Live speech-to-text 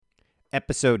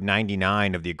episode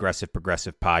 99 of the Aggressive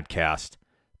Progressive podcast.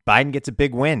 Biden gets a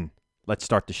big win. Let's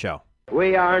start the show.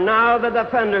 We are now the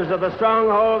defenders of the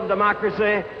stronghold of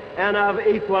democracy and of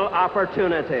equal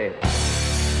opportunity.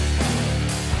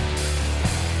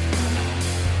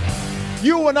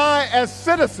 You and I, as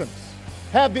citizens,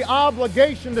 have the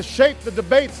obligation to shape the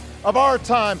debates of our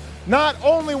time, not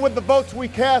only with the votes we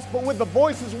cast, but with the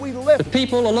voices we lift. The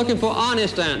people are looking for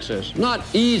honest answers, not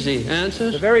easy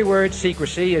answers. The very word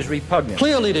secrecy is repugnant.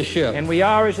 Clear leadership. And we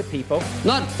are, as a people,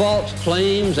 not false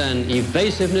claims and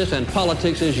evasiveness and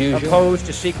politics as usual. Opposed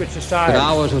to secret society. But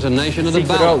ours was a nation of the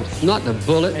ballot, not the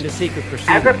bullet. And a secret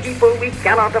proceedings. As a people, we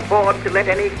cannot afford to let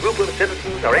any group of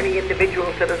citizens or any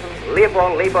individual citizen live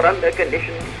or labor under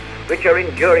conditions which are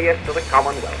injurious to the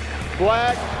commonwealth.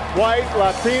 Black, white,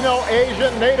 Latino,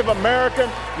 Asian, Native American,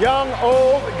 young,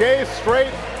 old, gay,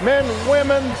 straight, men,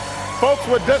 women, folks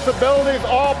with disabilities,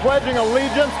 all pledging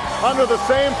allegiance under the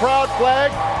same proud flag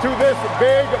to this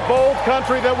big, bold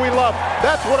country that we love.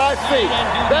 That's what I see.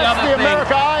 That's the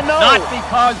America I know. Not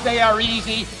because they are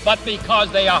easy, but because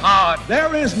they are hard.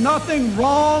 There is nothing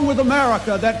wrong with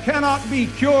America that cannot be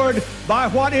cured by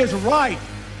what is right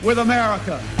with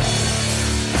America.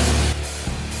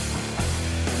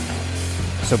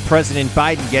 So President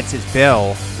Biden gets his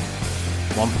bill,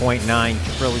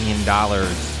 $1.9 trillion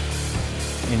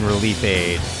in relief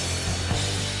aid.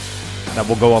 That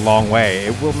will go a long way.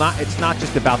 It's not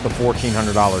just about the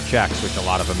 $1,400 checks, which a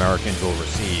lot of Americans will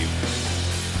receive,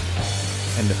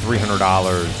 and the $300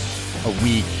 a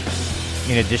week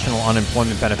in additional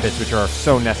unemployment benefits, which are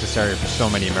so necessary for so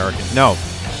many Americans. No,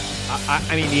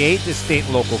 I mean, the aid to state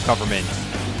and local government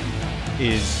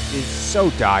is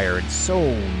so dire and so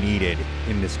needed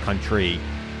in this country.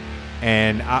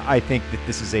 And I think that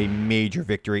this is a major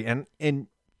victory. And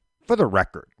for the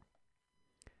record,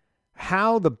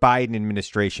 how the Biden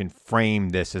administration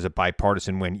framed this as a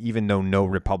bipartisan win, even though no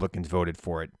Republicans voted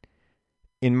for it,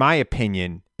 in my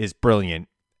opinion, is brilliant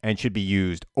and should be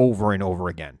used over and over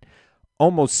again.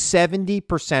 Almost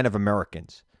 70% of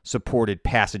Americans supported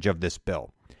passage of this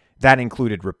bill. That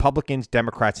included Republicans,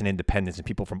 Democrats, and independents, and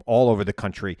people from all over the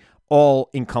country, all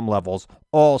income levels,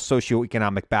 all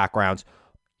socioeconomic backgrounds,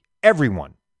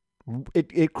 everyone.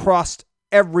 It crossed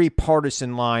every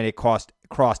partisan line. It crossed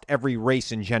every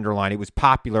race and gender line. It was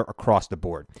popular across the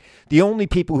board. The only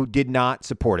people who did not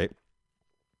support it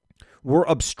were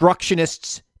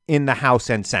obstructionists in the House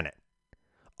and Senate.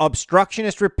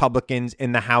 Obstructionist Republicans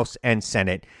in the House and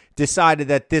Senate decided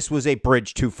that this was a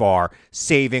bridge too far,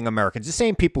 saving Americans. The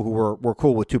same people who were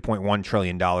cool with $2.1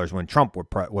 trillion when Trump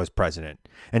was president.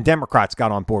 And Democrats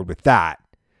got on board with that.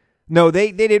 No,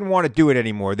 they didn't want to do it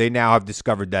anymore. They now have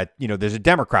discovered that, there's a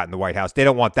Democrat in the White House. They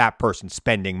don't want that person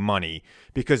spending money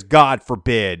because, God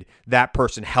forbid, that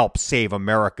person helps save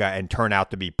America and turn out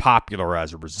to be popular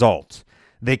as a result.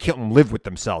 They can't live with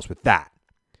themselves with that.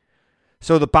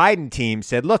 So the Biden team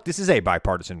said, look, this is a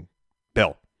bipartisan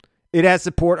bill. It has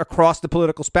support across the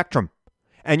political spectrum.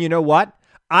 And you know what?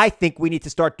 I think we need to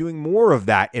start doing more of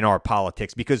that in our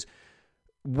politics, because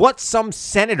what some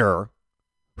senator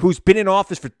who's been in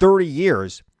office for 30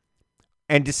 years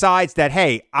and decides that,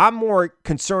 hey, I'm more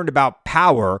concerned about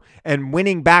power and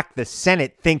winning back the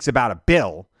Senate thinks about a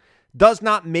bill does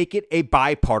not make it a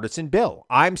bipartisan bill.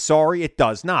 I'm sorry, it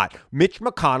does not. Mitch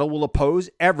McConnell will oppose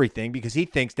everything because he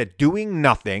thinks that doing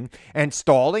nothing and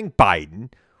stalling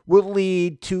Biden will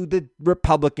lead to the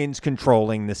Republicans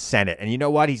controlling the Senate. And you know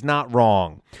what? He's not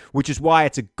wrong, which is why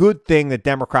it's a good thing that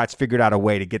Democrats figured out a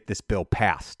way to get this bill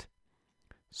passed.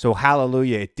 So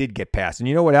hallelujah, it did get passed. And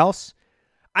you know what else?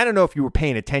 I don't know if you were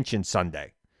paying attention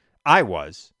Sunday. I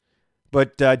was.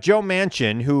 But Joe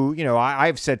Manchin, who,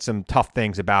 I've said some tough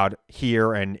things about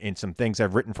here and in some things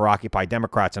I've written for Occupy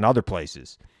Democrats and other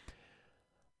places.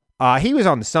 He was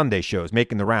on the Sunday shows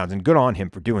making the rounds, and good on him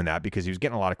for doing that because he was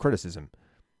getting a lot of criticism.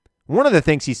 One of the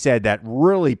things he said that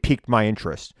really piqued my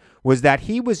interest was that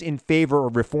he was in favor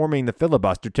of reforming the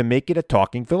filibuster to make it a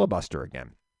talking filibuster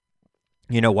again.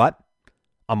 You know what?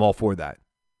 I'm all for that.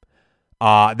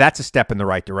 That's a step in the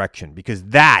right direction because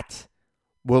that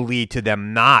will lead to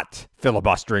them not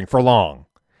filibustering for long.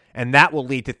 And that will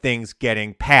lead to things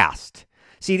getting passed.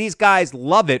 See, these guys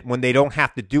love it when they don't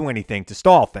have to do anything to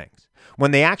stall things.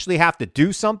 When they actually have to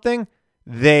do something,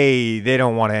 they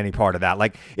don't want any part of that.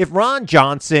 Like if Ron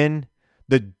Johnson,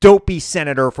 the dopey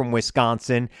senator from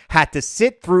Wisconsin, had to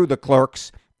sit through the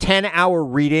clerk's 10-hour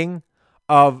reading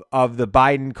of the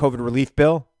Biden COVID relief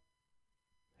bill,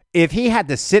 if he had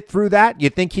to sit through that, you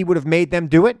think he would have made them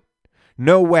do it?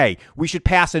 No way. We should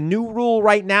pass a new rule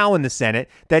right now in the Senate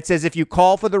that says if you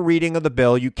call for the reading of the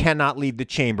bill, you cannot leave the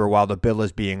chamber while the bill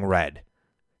is being read.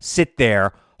 Sit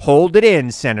there, Hold it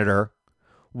in, Senator,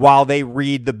 while they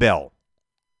read the bill.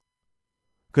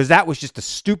 Because that was just a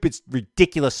stupid,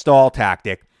 ridiculous stall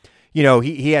tactic. You know,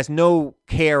 he has no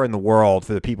care in the world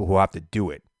for the people who have to do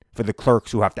it, for the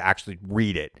clerks who have to actually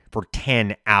read it for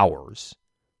 10 hours.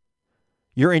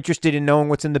 You're interested in knowing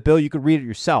what's in the bill? You could read it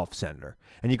yourself, Senator.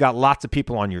 And you got lots of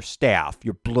people on your staff,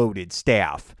 your bloated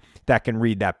staff, that can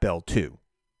read that bill too.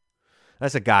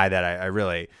 That's a guy that I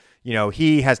really, you know,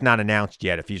 he has not announced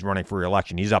yet if he's running for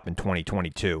re-election. He's up in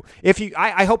 2022.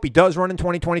 I hope he does run in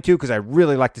 2022 because I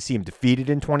really like to see him defeated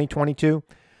in 2022.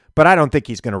 But I don't think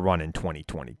he's going to run in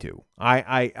 2022.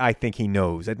 I think he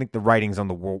knows. I think the writing's on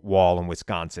the wall in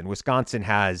Wisconsin. Wisconsin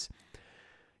has,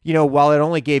 you know, while it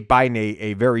only gave Biden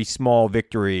a very small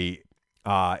victory,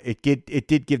 it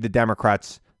did give the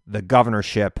Democrats the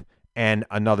governorship and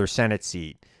another Senate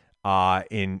seat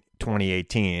in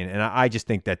 2018. And I just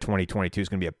think that 2022 is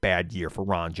going to be a bad year for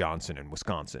Ron Johnson in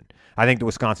Wisconsin. I think the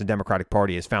Wisconsin Democratic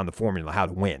Party has found the formula how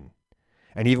to win.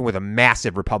 And even with a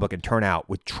massive Republican turnout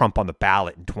with Trump on the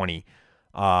ballot in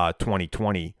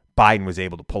 2020, Biden was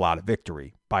able to pull out a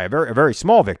victory by a very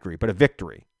small victory, but a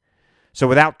victory. So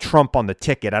without Trump on the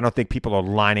ticket, I don't think people are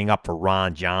lining up for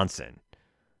Ron Johnson.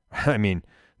 I mean,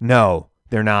 no,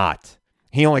 they're not.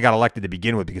 He only got elected to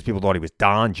begin with because people thought he was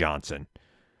Don Johnson.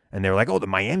 And they were like, oh, the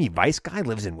Miami Vice guy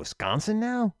lives in Wisconsin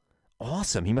now?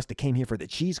 Awesome. He must have came here for the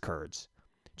cheese curds.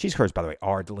 Cheese curds, by the way,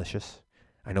 are delicious.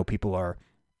 I know people are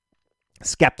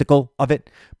skeptical of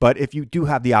it, but if you do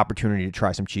have the opportunity to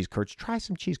try some cheese curds, try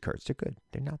some cheese curds. They're good.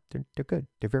 They're good.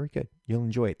 They're very good. You'll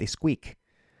enjoy it. They squeak.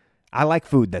 I like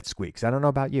food that squeaks. I don't know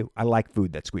about you. I like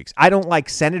food that squeaks. I don't like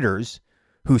senators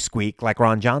who squeak like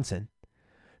Ron Johnson,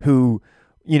 who,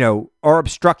 you know, are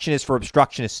obstructionists for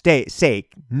obstructionist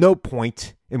sake. No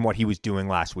point in what he was doing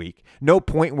last week. No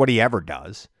point in what he ever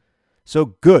does.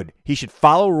 So good. He should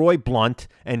follow Roy Blunt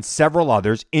and several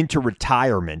others into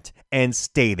retirement and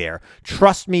stay there.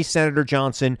 Trust me, Senator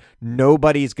Johnson,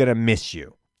 nobody's going to miss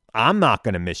you. I'm not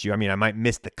going to miss you. I mean, I might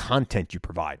miss the content you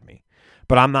provide me,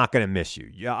 but I'm not going to miss you.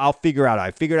 Yeah, I figured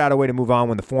out a way to move on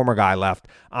when the former guy left.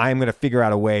 I'm going to figure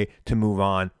out a way to move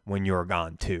on when you're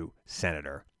gone too,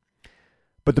 Senator.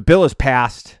 But the bill is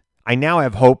passed. I now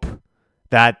have hope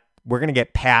that we're going to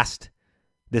get past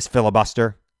this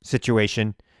filibuster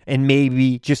situation and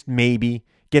maybe, just maybe,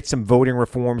 get some voting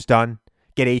reforms done,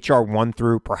 get H.R. 1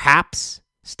 through, perhaps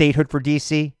statehood for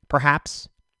D.C., perhaps.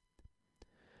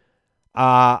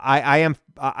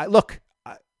 Look,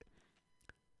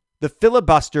 the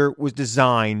filibuster was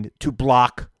designed to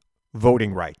block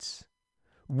voting rights.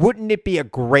 Wouldn't it be a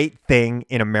great thing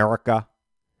in America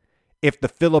if the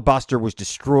filibuster was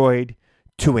destroyed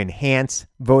to enhance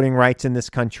voting rights in this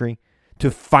country,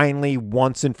 to finally,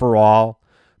 once and for all,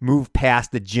 move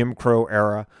past the Jim Crow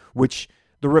era, which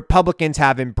the Republicans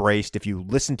have embraced? If you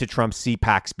listen to Trump's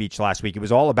CPAC speech last week, it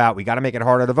was all about, we got to make it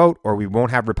harder to vote or we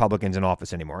won't have Republicans in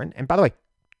office anymore. And by the way,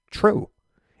 true.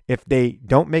 If they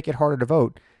don't make it harder to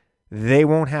vote, they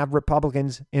won't have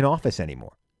Republicans in office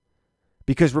anymore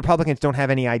because Republicans don't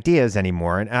have any ideas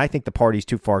anymore. And I think the party's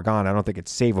too far gone. I don't think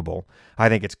it's savable. I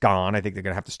think it's gone. I think they're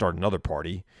going to have to start another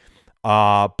party.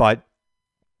 But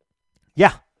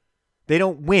yeah, they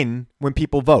don't win when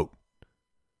people vote.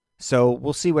 So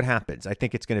we'll see what happens. I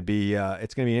think it's going to be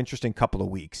an interesting couple of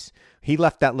weeks. He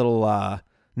left that little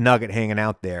nugget hanging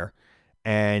out there.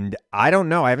 And I don't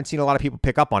know. I haven't seen a lot of people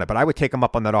pick up on it, but I would take him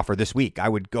up on that offer this week. I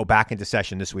would go back into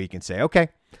session this week and say, okay,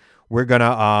 we're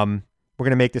gonna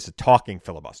make this a talking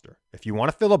filibuster. If you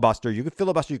want to filibuster, you could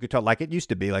filibuster. You could talk like it used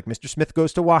to be, like Mr. Smith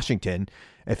Goes to Washington.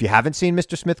 If you haven't seen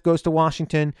Mr. Smith Goes to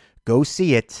Washington, go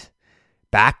see it.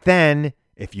 Back then,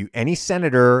 any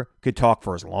senator could talk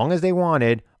for as long as they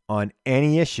wanted on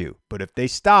any issue, but if they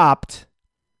stopped,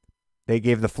 they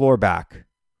gave the floor back.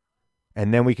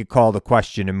 And then we could call the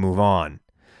question and move on.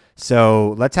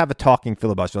 So let's have a talking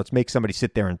filibuster. Let's make somebody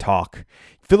sit there and talk.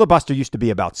 Filibuster used to be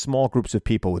about small groups of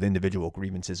people with individual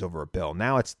grievances over a bill.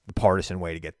 Now it's the partisan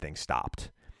way to get things stopped.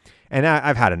 And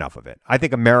I've had enough of it. I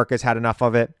think America's had enough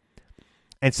of it.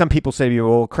 And some people say to me,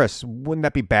 well, Chris, wouldn't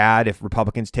that be bad if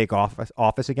Republicans take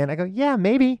office again? I go, yeah,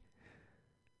 maybe.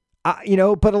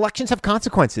 But elections have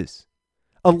consequences.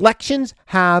 Elections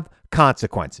have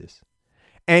consequences.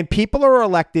 And people are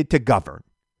elected to govern.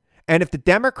 And if the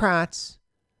Democrats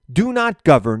do not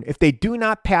govern, if they do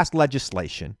not pass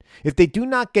legislation, if they do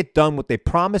not get done what they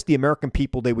promised the American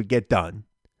people they would get done,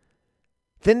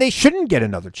 then they shouldn't get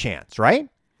another chance, right?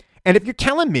 And if you're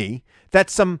telling me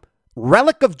that some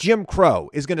relic of Jim Crow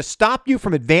is going to stop you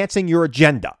from advancing your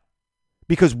agenda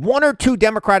because one or two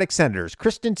Democratic senators,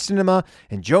 Kristen Sinema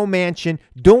and Joe Manchin,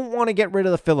 don't want to get rid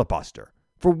of the filibuster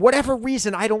for whatever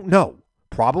reason, I don't know.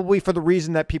 Probably for the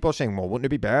reason that people are saying, well, wouldn't it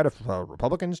be bad if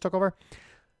Republicans took over?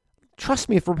 Trust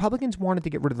me, if Republicans wanted to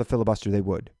get rid of the filibuster, they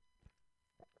would.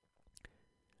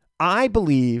 I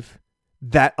believe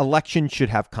that elections should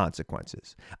have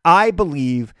consequences. I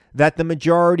believe that the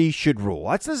majority should rule.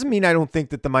 That doesn't mean I don't think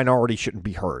that the minority shouldn't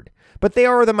be heard, but they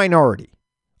are the minority.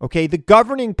 Okay, the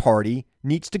governing party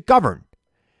needs to govern,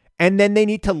 and then they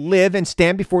need to live and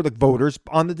stand before the voters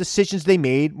on the decisions they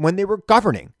made when they were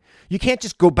governing. You can't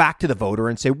just go back to the voter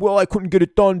and say, well, I couldn't get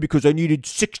it done because I needed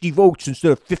 60 votes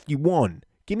instead of 51.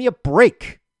 Give me a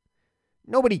break.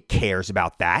 Nobody cares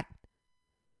about that.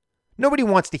 Nobody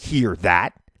wants to hear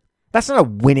that. That's not a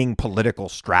winning political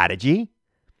strategy.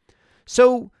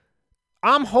 So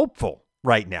I'm hopeful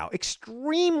right now,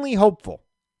 extremely hopeful,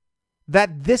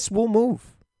 that this will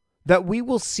move, that we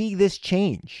will see this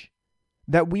change,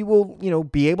 that we will,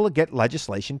 be able to get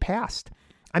legislation passed.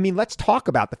 I mean, let's talk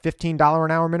about the $15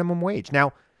 an hour minimum wage.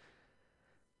 Now,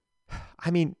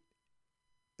 I mean,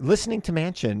 listening to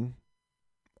Manchin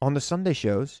on the Sunday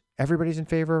shows, everybody's in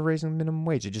favor of raising the minimum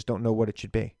wage. They just don't know what it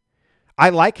should be. I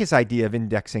like his idea of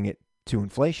indexing it to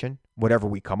inflation, whatever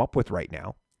we come up with right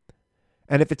now.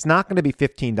 And if it's not going to be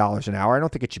 $15 an hour, I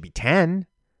don't think it should be $10.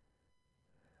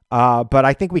 But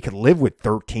I think we could live with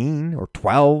 13 or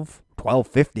 12,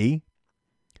 $12.50,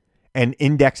 and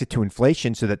index it to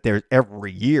inflation so that there's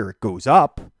every year it goes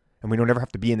up, and we don't ever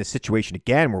have to be in this situation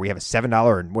again where we have a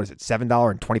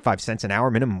 $7.25 an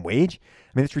hour minimum wage.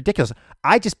 I mean, it's ridiculous.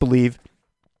 I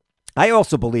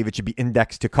also believe it should be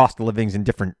indexed to cost of livings in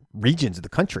different regions of the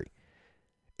country.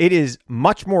 It is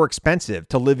much more expensive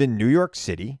to live in New York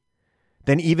City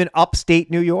than even upstate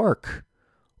New York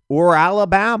or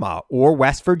Alabama or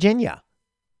West Virginia.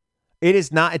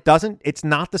 It's not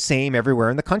the same everywhere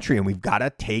in the country. And we've got to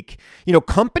take,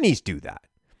 companies do that.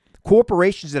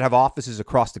 Corporations that have offices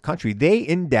across the country, they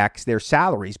index their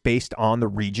salaries based on the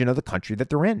region of the country that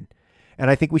they're in. And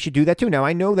I think we should do that too. Now,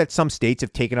 I know that some states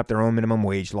have taken up their own minimum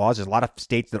wage laws. There's a lot of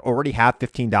states that already have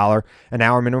 $15 an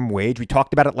hour minimum wage. We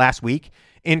talked about it last week.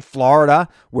 In Florida,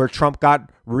 where Trump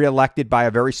got reelected by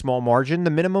a very small margin,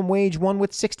 the minimum wage won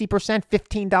with 60%,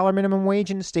 $15 minimum wage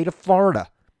in the state of Florida,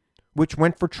 which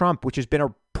went for Trump, which has been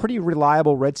a pretty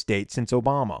reliable red state since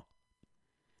Obama.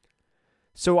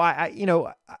 So,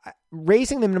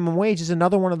 raising the minimum wage is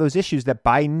another one of those issues that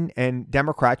Biden and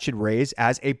Democrats should raise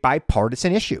as a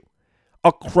bipartisan issue.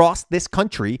 Across this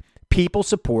country, people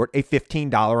support a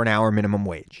 $15 an hour minimum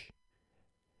wage.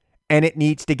 And it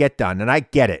needs to get done. And I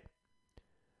get it.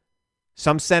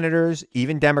 Some senators,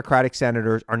 even Democratic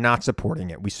senators, are not supporting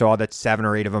it. We saw that 7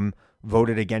 or 8 of them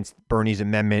voted against Bernie's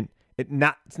amendment.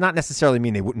 It's not necessarily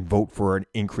mean they wouldn't vote for an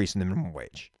increase in the minimum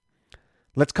wage.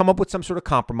 Let's come up with some sort of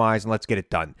compromise and let's get it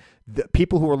done. The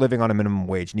people who are living on a minimum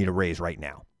wage need a raise right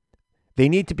now. They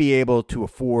need to be able to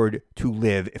afford to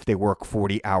live if they work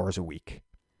 40 hours a week.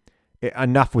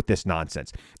 Enough with this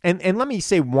nonsense. And let me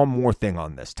say one more thing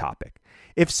on this topic.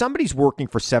 If somebody's working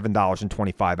for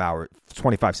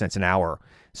 $7.25 an hour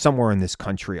somewhere in this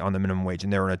country on the minimum wage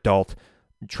and they're an adult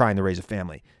trying to raise a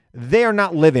family, they are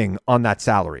not living on that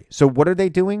salary. So what are they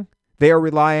doing? They are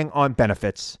relying on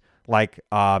benefits like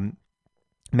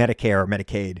Medicare or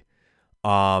Medicaid.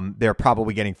 They're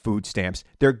probably getting food stamps.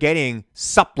 They're getting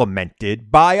supplemented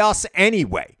by us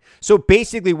anyway. So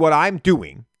basically what I'm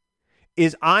doing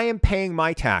is I am paying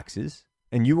my taxes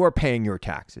and you are paying your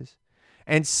taxes.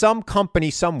 And some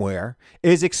company somewhere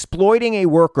is exploiting a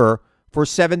worker for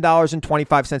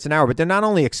 $7.25 an hour. But they're not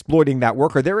only exploiting that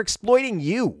worker, they're exploiting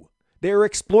you. They're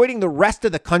exploiting the rest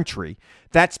of the country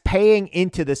that's paying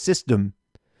into the system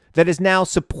that is now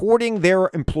supporting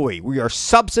their employee. We are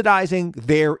subsidizing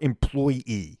their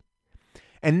employee.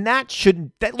 And that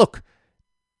shouldn't go.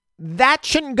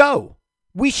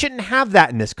 We shouldn't have that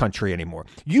in this country anymore.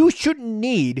 You shouldn't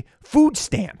need food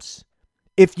stamps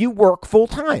if you work full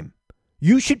time.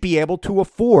 You should be able to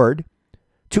afford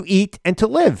to eat and to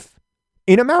live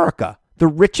in America, the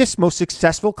richest, most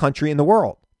successful country in the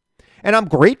world. And I'm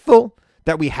grateful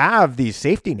that we have these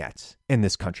safety nets in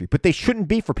this country, but they shouldn't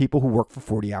be for people who work for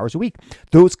 40 hours a week.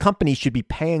 Those companies should be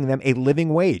paying them a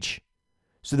living wage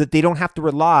so that they don't have to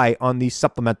rely on these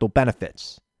supplemental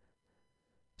benefits.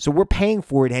 So we're paying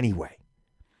for it anyway,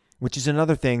 which is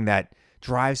another thing that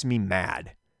drives me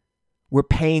mad. We're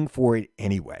paying for it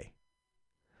anyway.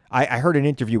 I heard an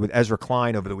interview with Ezra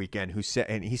Klein over the weekend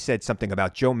he said something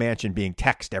about Joe Manchin being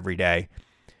texted every day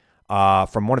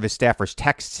from one of his staffers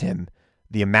texts him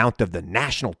the amount of the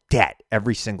national debt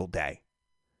every single day.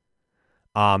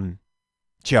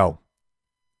 Joe,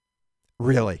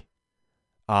 really,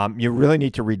 you really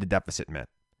need to read the deficit myth,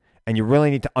 and you really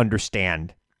need to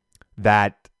understand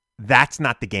that that's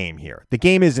not the game here. The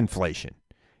game is inflation.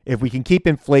 if we can keep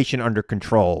inflation under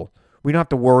control, we don't have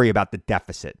to worry about the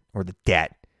deficit or the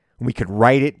debt. We could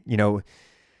write it,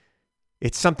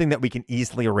 it's something that we can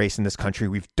easily erase in this country.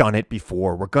 We've done it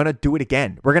before. We're going to do it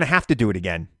again. We're going to have to do it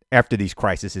again after these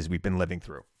crises we've been living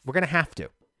through. We're going to have to.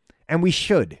 And we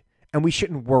should. And we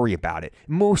shouldn't worry about it.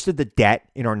 Most of the debt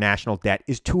in our national debt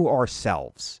is to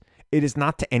ourselves. It is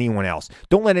not to anyone else.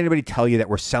 Don't let anybody tell you that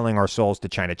we're selling our souls to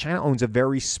China. China owns a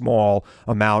very small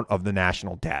amount of the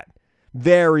national debt.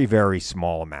 Very, very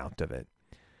small amount of it.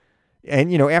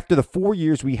 And, after the 4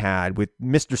 years we had with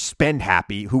Mr. Spend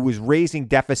Happy, who was raising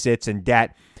deficits and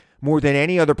debt more than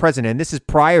any other president, and this is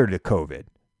prior to COVID,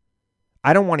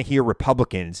 I don't want to hear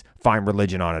Republicans find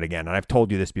religion on it again. And I've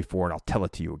told you this before, and I'll tell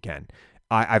it to you again.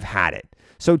 I've had it.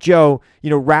 So, Joe,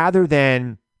 rather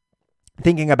than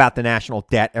thinking about the national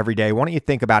debt every day, why don't you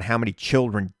think about how many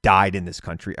children died in this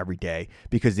country every day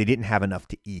because they didn't have enough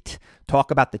to eat?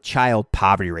 Talk about the child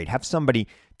poverty rate. Have somebody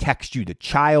text you the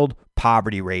child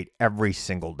poverty rate every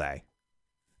single day.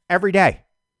 Every day.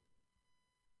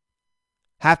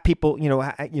 Have people,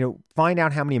 find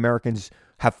out how many Americans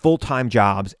have full-time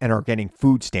jobs and are getting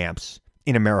food stamps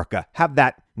in America. Have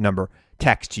that number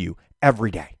text to you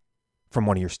every day from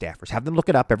one of your staffers. Have them look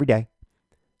it up every day.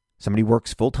 Somebody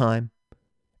works full-time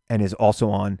and is also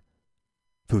on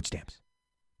food stamps.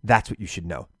 That's what you should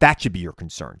know. That should be your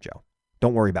concern, Joe.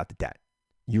 Don't worry about the debt.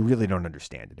 You really don't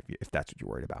understand it if that's what you're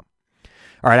worried about.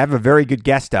 All right, I have a very good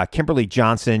guest, Kimberly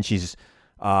Johnson. She's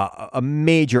a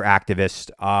major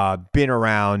activist, been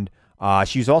around.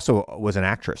 She's also was an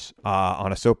actress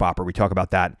on a soap opera. We talk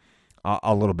about that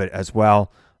a little bit as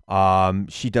well.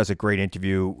 She does a great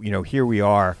interview. Here we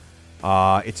are.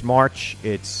 It's March.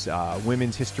 It's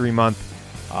Women's History Month.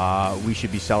 We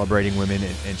should be celebrating women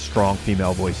and strong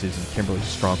female voices, and Kimberly's a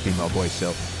strong female voice.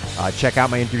 So check out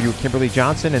my interview with Kimberly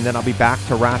Johnson, and then I'll be back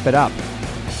to wrap it up.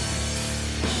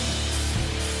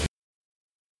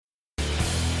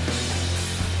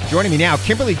 Joining me now,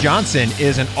 Kimberly Johnson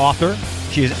is an author.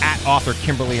 She is at author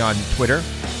Kimberly on Twitter.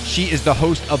 She is the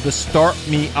host of the Start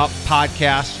Me Up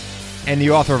podcast and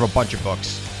the author of a bunch of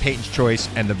books, Peyton's Choice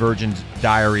and The Virgin's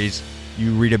Diaries.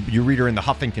 You read her in the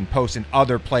Huffington Post and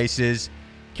other places.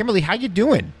 Kimberly, how you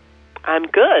doing? I'm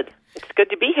good. It's good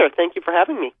to be here. Thank you for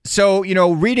having me. So,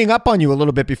 reading up on you a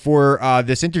little bit before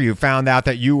this interview, found out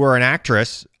that you were an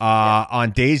actress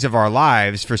on Days of Our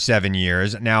Lives for 7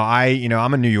 years. Now,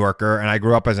 I'm a New Yorker, and I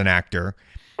grew up as an actor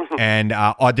and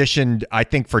auditioned, I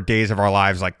think, for Days of Our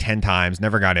Lives like 10 times,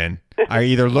 never got in. I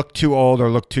either looked too old or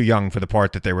looked too young for the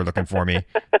part that they were looking for me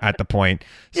at the point.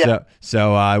 Yeah.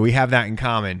 So we have that in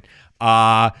common.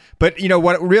 But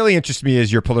what really interests me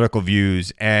is your political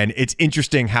views, and it's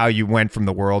interesting how you went from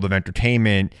the world of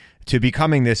entertainment to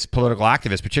becoming this political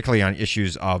activist, particularly on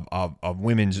issues of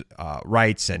women's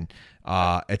rights and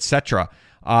et cetera.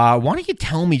 Why don't you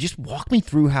tell me, just walk me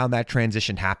through how that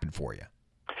transition happened for you?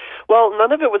 Well,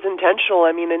 none of it was intentional.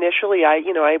 I mean, initially,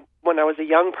 when I was a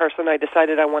young person, I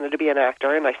decided I wanted to be an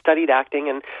actor, and I studied acting,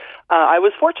 and I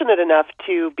was fortunate enough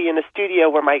to be in a studio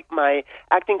where my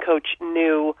acting coach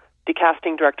knew the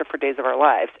casting director for Days of Our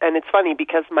Lives. And it's funny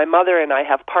because my mother and I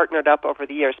have partnered up over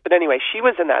the years. But anyway, she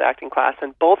was in that acting class,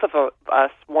 and both of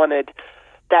us wanted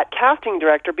that casting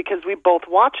director because we both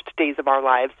watched Days of Our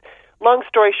Lives. Long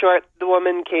story short, the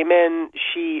woman came in.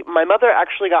 My mother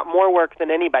actually got more work than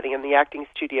anybody in the acting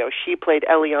studio. She played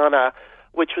Eliana,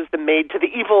 which was the maid to the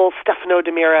evil Stefano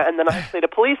Demira, and then I played a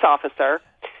police officer.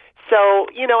 So,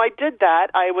 I did that.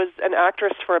 I was an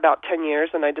actress for about 10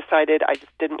 years, and I decided I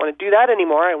just didn't want to do that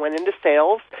anymore. I went into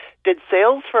sales, did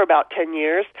sales for about 10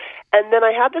 years, and then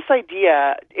I had this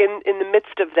idea in the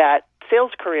midst of that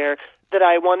sales career that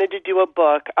I wanted to do a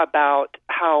book about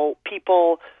how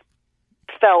people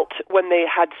felt when they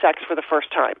had sex for the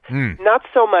first time. Not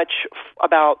so much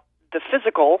about the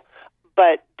physical,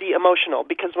 but the emotional,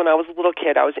 because when I was a little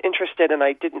kid, I was interested and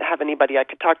I didn't have anybody I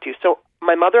could talk to. So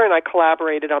my mother and I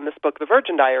collaborated on this book, The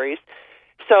Virgin Diaries.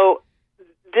 So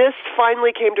this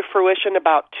finally came to fruition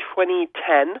about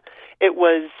 2010. It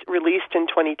was released in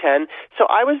 2010. So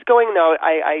I was going now.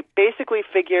 I basically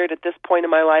figured at this point in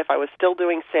my life I was still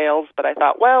doing sales, but I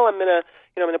thought, well, I'm gonna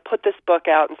put this book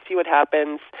out and see what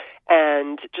happens.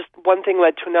 And just one thing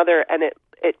led to another, and it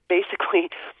basically,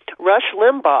 Rush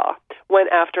Limbaugh went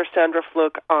after Sandra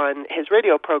Fluke on his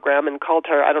radio program and called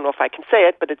her, I don't know if I can say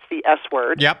it, but it's the S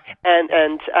word. Yep.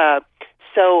 And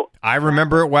so I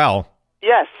remember it well.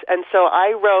 Yes, and so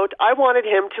I wanted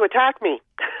him to attack me.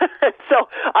 So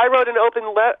I wrote an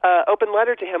open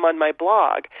letter to him on my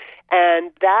blog,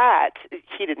 and that,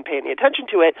 he didn't pay any attention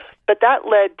to it, but that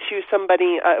led to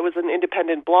somebody, it was an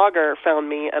independent blogger, found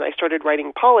me, and I started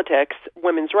writing politics,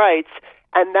 women's rights,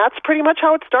 And that's pretty much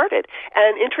how it started.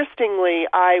 And interestingly,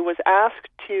 I was asked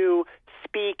to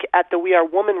speak at the We Are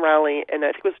Woman rally, and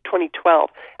I think it was 2012,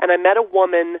 and I met a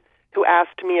woman who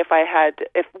asked me if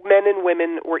men and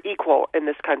women were equal in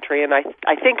this country, and I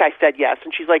think I said yes,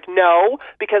 and she's like, no,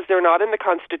 because they're not in the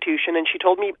Constitution, and she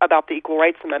told me about the Equal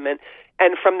Rights Amendment,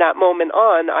 and from that moment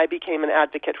on, I became an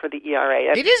advocate for the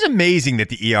ERA. It is amazing that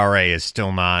the ERA is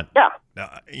still not,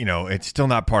 it's still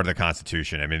not part of the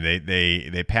Constitution. I mean,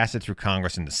 they passed it through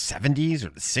Congress in the 70s or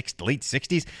the late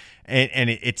 60s, and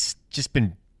it's just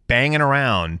been banging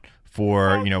around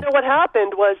for, So what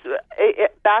happened was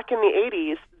back in the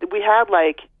 80s, we had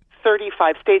like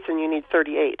 35 states and you need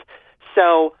 38.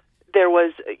 So there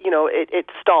was, it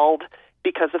stalled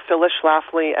because of Phyllis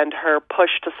Schlafly and her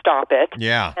push to stop it.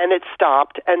 Yeah. And it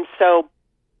stopped. And so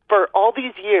for all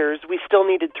these years, we still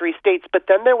needed 3 states. But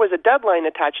then there was a deadline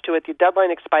attached to it. The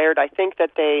deadline expired. I think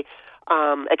that they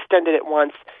extended it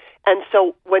once. And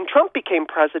so when Trump became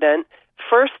president,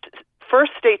 first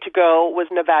state to go was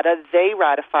Nevada. They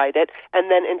ratified it.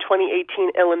 And then in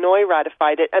 2018, Illinois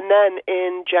ratified it. And then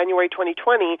in January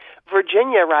 2020,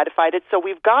 Virginia ratified it. So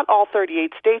we've got all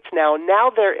 38 states now. Now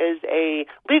there is a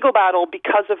legal battle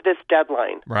because of this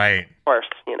deadline. Right. Of course,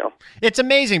 It's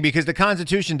amazing because the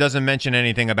Constitution doesn't mention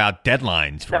anything about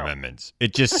deadlines for amendments.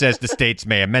 It just says the states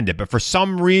may amend it. But for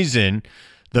some reason,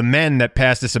 the men that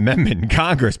passed this amendment in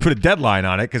Congress put a deadline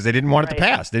on it because they didn't want it to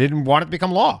pass. They didn't want it to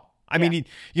become law. I mean,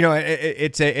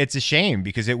 it's a shame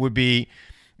because it would be,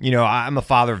 I'm a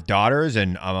father of daughters,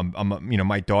 and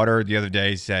my daughter the other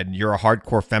day said, "You're a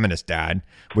hardcore feminist, Dad,"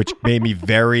 which made me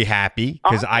very happy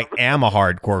because I am a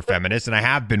hardcore feminist and I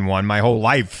have been one my whole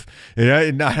life.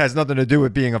 It has nothing to do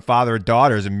with being a father of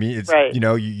daughters. And me, it's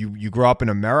you grow up in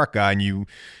America and you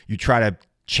try to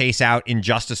chase out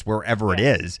injustice wherever it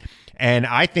is, and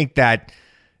I think that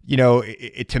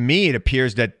to me it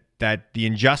appears that the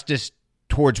injustice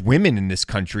towards women in this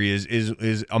country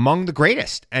is among the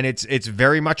greatest, and it's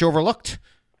very much overlooked,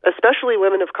 especially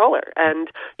women of color. And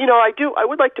I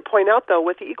would like to point out, though,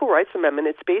 with the Equal Rights Amendment,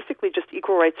 it's basically just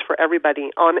equal rights for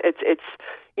everybody.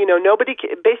 Nobody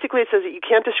basically, it says that you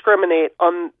can't discriminate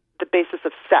on the basis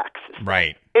of sex.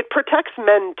 Right. It protects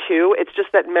men too. It's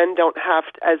just that men don't have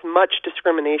as much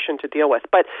discrimination to deal with.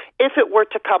 But if it were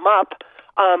to come up,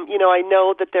 I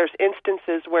know that there's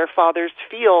instances where fathers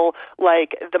feel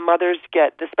like the mothers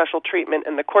get the special treatment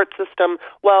in the court system.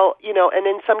 Well, and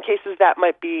in some cases that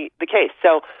might be the case.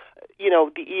 So,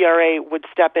 the ERA would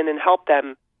step in and help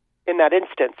them in that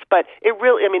instance. But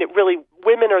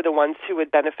women are the ones who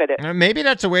would benefit it. Maybe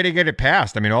that's a way to get it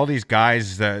passed. I mean, all these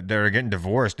guys that are getting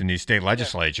divorced in these state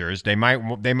legislatures, they might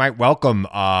welcome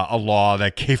a law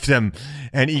that gave them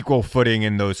an equal footing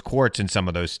in those courts in some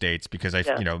of those states, because I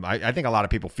think a lot of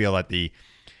people feel that the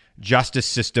justice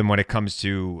system when it comes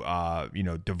to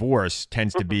divorce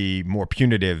tends to be more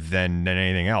punitive than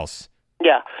anything else.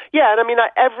 Yeah, and I mean,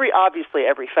 obviously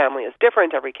every family is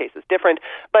different, every case is different,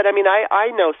 but I mean, I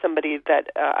know somebody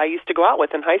that I used to go out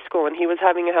with in high school, and he was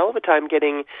having a hell of a time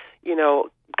getting,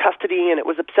 custody, and it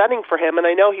was upsetting for him, and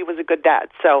I know he was a good dad.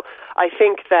 So I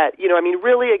think that,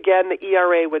 really, again, the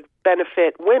ERA would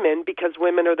benefit women, because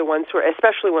women are the ones who are,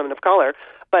 especially women of color,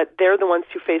 but they're the ones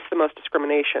who face the most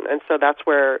discrimination, and so that's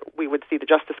where we would see the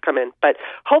justice come in. But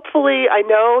hopefully, I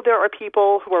know there are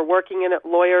people who are working in it,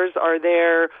 lawyers are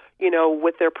there,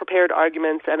 with their prepared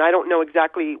arguments, and I don't know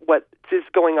exactly what is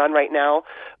going on right now,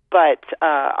 but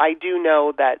I do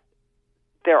know that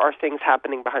there are things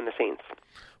happening behind the scenes.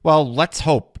 Well, let's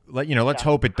hope. Let's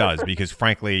hope it does, because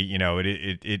frankly,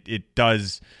 it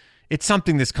does. It's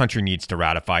something this country needs to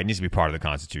ratify. It needs to be part of the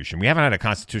Constitution. We haven't had a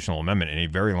constitutional amendment in a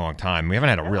very long time. We haven't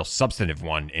had a real substantive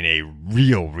one in a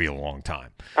real long time.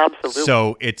 Absolutely.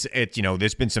 So it's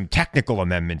there's been some technical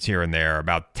amendments here and there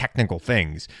about technical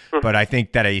things, but I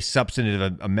think that a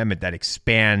substantive amendment that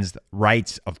expands the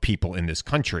rights of people in this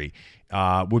country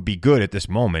would be good at this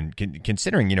moment,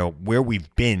 considering where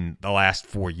we've been the last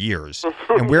 4 years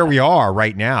and where we are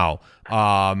right now.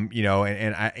 And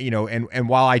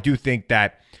while I do think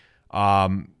that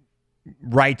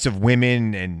rights of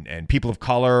women and people of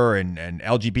color and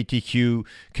LGBTQ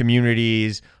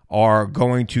communities are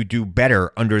going to do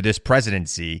better under this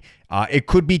presidency, it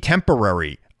could be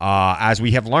temporary, as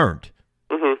we have learned.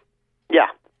 Mm-hmm.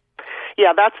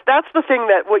 Yeah, that's the thing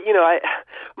that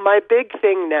my big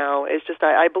thing now is just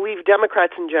I believe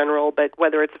Democrats in general, but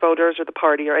whether it's voters or the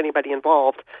party or anybody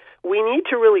involved, we need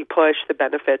to really push the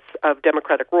benefits of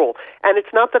democratic rule. And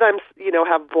it's not that I'm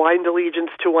have blind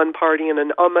allegiance to one party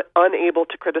and I'm unable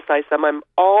to criticize them. I'm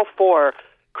all for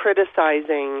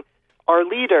criticizing our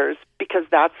leaders, because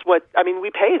that's what, I mean, we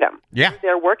pay them. Yeah.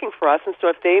 They're working for us. And so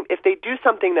if they do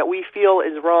something that we feel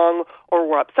is wrong or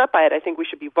we're upset by it, I think we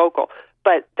should be vocal.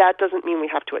 But that doesn't mean we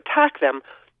have to attack them.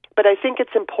 But I think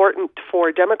it's important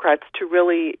for Democrats to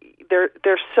really, they're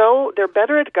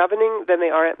better at governing than they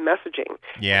are at messaging.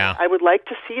 Yeah. I would like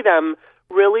to see them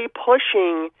really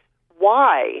pushing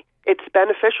why it's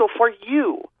beneficial for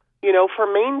you,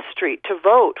 for Main Street to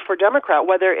vote for Democrat,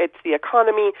 whether it's the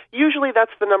economy. Usually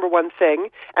that's the number one thing.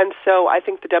 And so I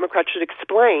think the Democrats should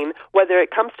explain whether it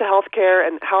comes to health care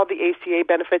and how the ACA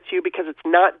benefits you, because it's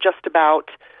not just about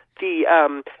the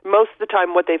most of the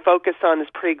time what they focus on is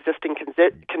pre-existing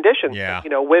conditions. Yeah.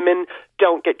 Women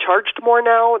don't get charged more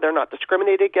now. They're not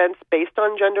discriminated against based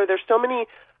on gender. There's so many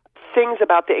things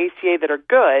about the ACA that are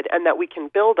good and that we can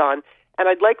build on. And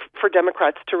I'd like for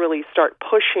Democrats to really start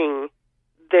pushing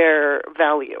their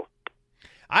value.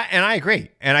 I agree.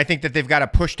 And I think that they've got to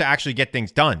push to actually get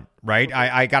things done, right?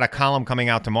 I got a column coming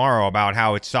out tomorrow about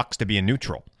how it sucks to be a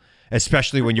neutral,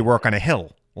 especially when you work on a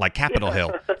hill like Capitol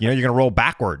Hill. You're going to roll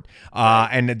backward.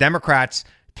 And the Democrats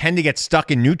tend to get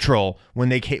stuck in neutral when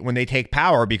they take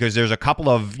power, because there's a couple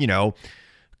of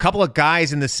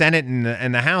guys in the Senate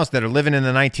and the House that are living in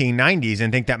the 1990s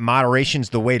and think that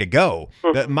moderation's the way to go.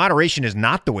 That moderation is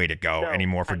not the way to go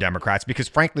anymore for Democrats, because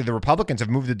frankly, the Republicans have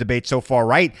moved the debate so far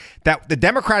right that the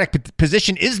Democratic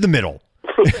position is the middle.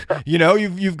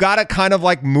 You've got to kind of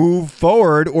like move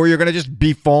forward, or you're going to just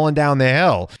be falling down the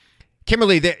hill.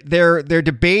 Kimberly, they're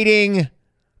debating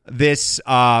this.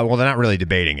 Well, they're not really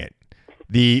debating it.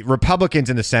 The Republicans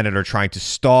in the Senate are trying to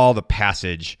stall the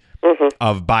passage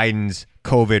of Biden's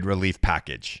COVID relief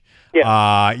package.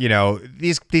 Yeah.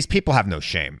 These people have no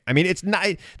shame. I mean, it's not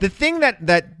the thing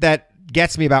that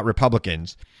gets me about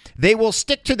Republicans. They will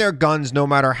stick to their guns no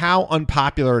matter how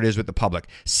unpopular it is with the public.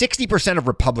 60% of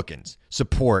Republicans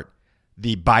support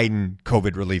the Biden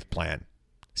COVID relief plan.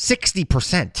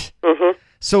 60%.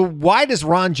 So why does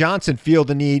Ron Johnson feel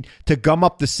the need to gum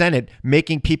up the Senate,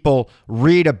 making people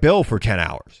read a bill for 10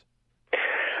 hours?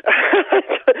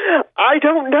 I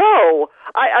don't know.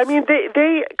 I mean,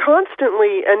 they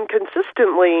constantly and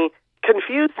consistently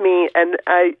confuse me, and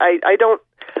I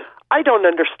don't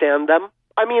understand them.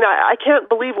 I mean, I can't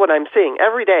believe what I'm seeing.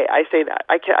 Every day I say that.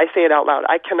 I say it out loud.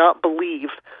 I cannot believe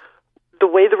the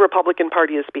way the Republican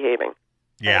Party is behaving.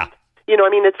 Yeah. And, I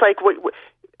mean, it's like,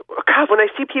 God, when I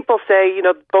see people say,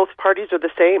 both parties are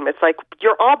the same, it's like,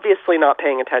 you're obviously not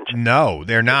paying attention. No,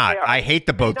 they're not. I hate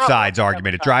the both sides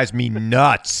argument. It drives me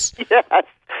nuts. Yes.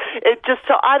 It just,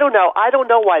 so I don't know. I don't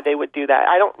know why they would do that.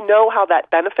 I don't know how that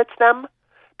benefits them,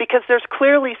 because there's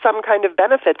clearly some kind of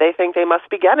benefit they think they must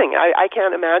be getting. I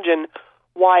can't imagine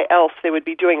why else they would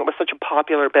be doing it with such a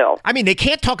popular bill. I mean, they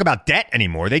can't talk about debt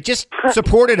anymore. They just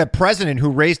supported a president who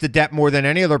raised the debt more than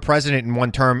any other president in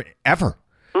one term ever.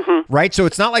 Right? So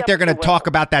it's not like they're going to talk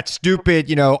about that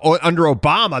stupid, under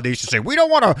Obama, they used to say, we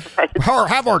don't want to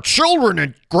have our children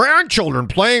and grandchildren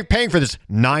paying for this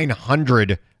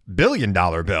 $900 billion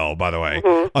bill, by the way,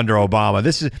 under Obama.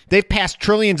 They've passed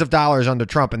trillions of dollars under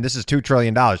Trump, and this is $2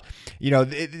 trillion.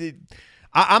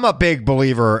 I'm a big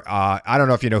believer. I don't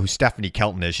know if you know who Stephanie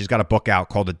Kelton is. She's got a book out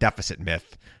called The Deficit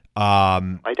Myth.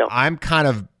 I don't. I'm kind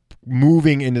of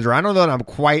moving into there. I don't know that I'm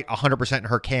quite 100% in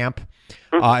her camp.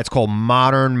 It's called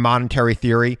Modern Monetary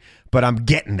Theory, but I'm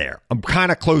getting there. I'm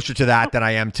kind of closer to that than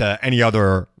I am to any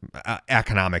other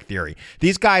economic theory.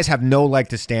 These guys have no leg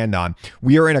to stand on.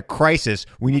 We are in a crisis.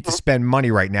 We need to spend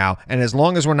money right now. And as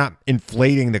long as we're not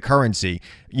inflating the currency,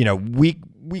 we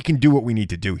can do what we need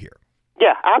to do here.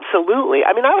 Yeah, absolutely.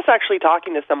 I mean, I was actually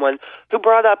talking to someone who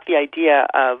brought up the idea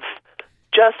of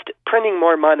just printing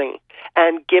more money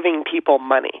and giving people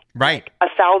money, right?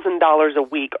 $1,000 a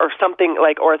week or something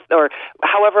like, or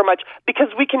however much, because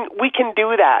we can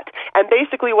do that. And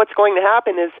basically, what's going to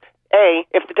happen is,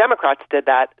 if the Democrats did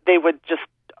that, they would just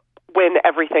win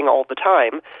everything all the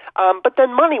time. But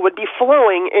then money would be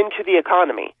flowing into the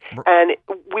economy, and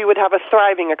we would have a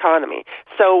thriving economy.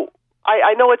 So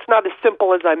I know it's not as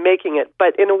simple as I'm making it,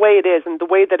 but in a way it is. And the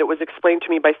way that it was explained to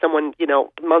me by someone,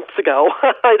 months ago,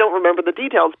 I don't remember the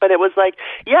details, but it was like,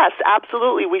 yes,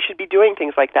 absolutely, we should be doing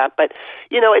things like that. But,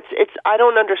 it's I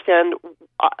don't understand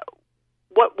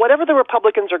whatever the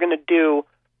Republicans are going to do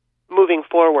moving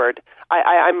forward.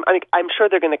 I'm sure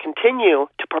they're going to continue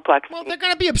to perplex me. Well, they're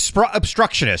going to be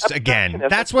obstructionists again.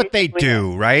 That's what they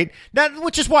do, right?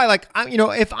 Which is why,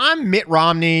 if I'm Mitt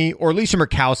Romney or Lisa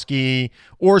Murkowski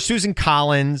or Susan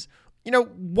Collins,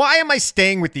 why am I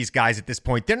staying with these guys at this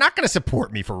point? They're not going to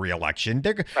support me for re-election.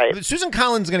 Right. Susan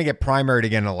Collins is going to get primaried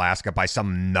again in Alaska by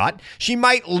some nut. She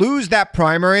might lose that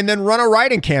primary and then run a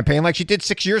write-in campaign like she did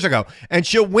 6 years ago, and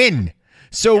she'll win.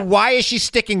 So why is she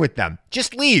sticking with them?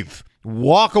 Just leave.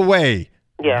 Walk away.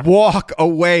 Yeah. Walk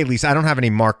away, Lisa. I don't have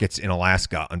any markets in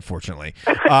Alaska, unfortunately.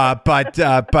 But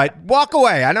walk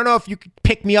away. I don't know if you could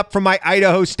pick me up from my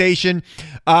Idaho station.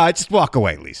 Just walk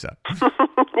away, Lisa.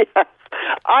 Yes,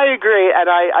 I agree, and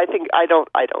I think I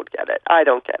don't get it. I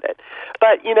don't get it.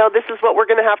 But this is what we're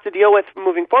going to have to deal with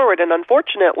moving forward. And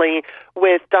unfortunately,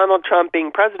 with Donald Trump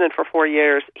being president for 4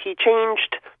 years, he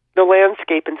changed the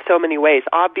landscape in so many ways.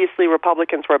 Obviously,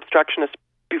 Republicans were obstructionists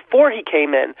before he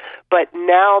came in, but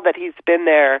now that he's been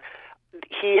there,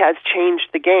 he has changed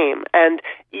the game. And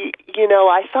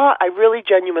I really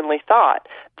genuinely thought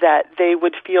that they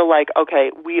would feel like,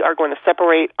 okay, we are going to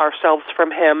separate ourselves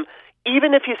from him.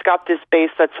 Even if he's got this base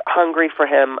that's hungry for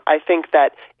him, I think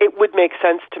that it would make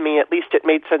sense to me, at least it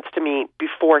made sense to me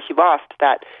before he lost,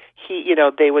 that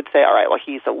they would say, all right, well,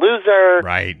 he's a loser.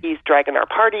 Right. He's dragging our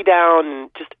party down. And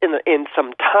just in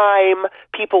some time,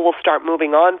 people will start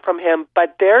moving on from him.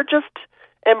 But they're just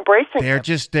embracing him.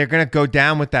 They're going to go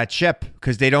down with that ship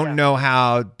because they don't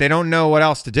know they don't know what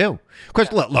else to do.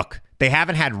 Because look, they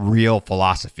haven't had real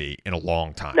philosophy in a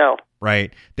long time. No.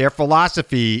 Right? Their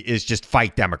philosophy is just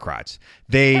fight Democrats.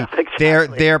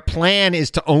 Exactly. Their plan is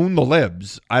to own the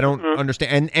libs. I don't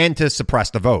understand and to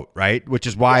suppress the vote, right? Which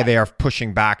is why they are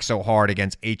pushing back so hard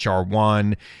against H.R.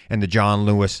 1 and the John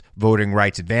Lewis Voting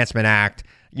Rights Advancement Act.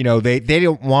 They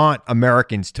don't want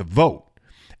Americans to vote.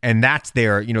 And that's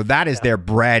that is their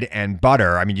bread and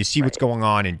butter. I mean, you see what's going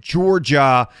on in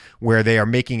Georgia, where they are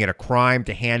making it a crime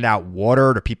to hand out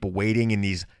water to people waiting in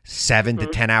these 7 to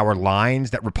 10 hour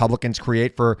lines that Republicans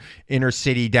create for inner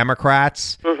city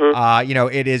Democrats.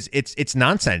 It's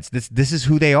nonsense. This is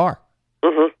who they are.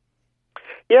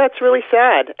 Yeah, it's really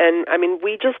sad. And I mean,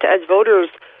 we just as voters,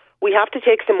 we have to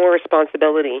take some more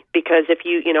responsibility, because if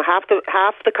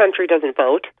half the country doesn't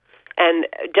vote. And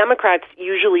Democrats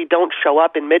usually don't show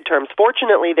up in midterms.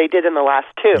 Fortunately, they did in the last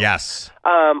two. Yes.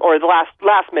 Or the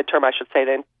last midterm, I should say,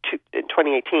 in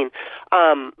 2018.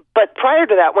 But prior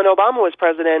to that, when Obama was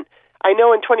president, I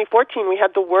know in 2014 we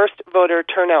had the worst voter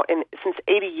turnout since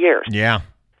 80 years. Yeah.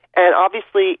 And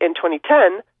obviously in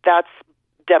 2010,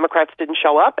 Democrats didn't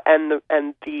show up, and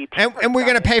we're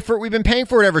going to pay for it. We've been paying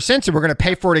for it ever since, and we're going to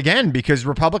pay for it again because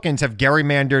Republicans have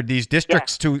gerrymandered these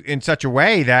districts in such a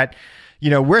way that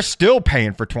we're still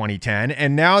paying for 2010,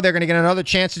 and now they're going to get another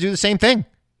chance to do the same thing.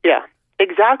 Yeah,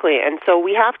 exactly. And so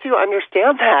we have to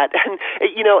understand that. And,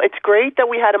 it's great that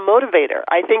we had a motivator.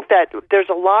 I think that there's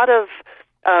a lot of,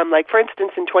 like, for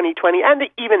instance, in 2020 and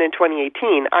even in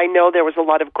 2018, I know there was a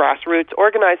lot of grassroots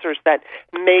organizers that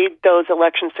made those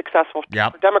elections successful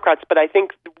for Democrats. But I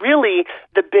think really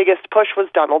the biggest push was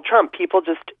Donald Trump. People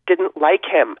just didn't like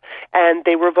him, and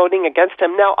they were voting against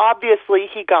him. Now, obviously,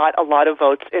 he got a lot of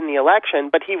votes in the election,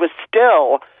 but he was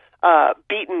still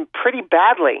beaten pretty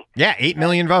badly. Yeah, 8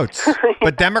 million votes.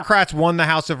 But Democrats won the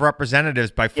House of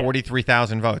Representatives by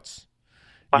 43,000 votes.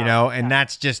 And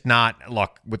that's just not,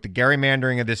 look, with the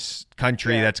gerrymandering of this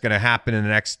country that's going to happen in the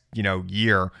next,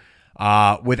 year,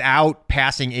 without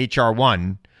passing H.R.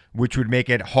 1, which would make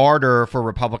it harder for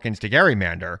Republicans to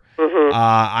gerrymander,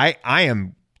 I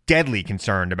am deadly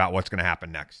concerned about what's going to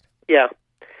happen next. Yeah.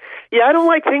 Yeah, I don't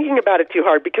like thinking about it too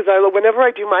hard, because whenever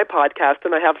I do my podcast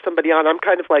and I have somebody on, I'm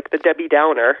kind of like the Debbie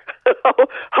Downer,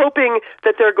 hoping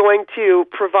that they're going to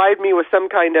provide me with some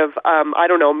kind of,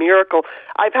 miracle.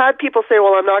 I've had people say,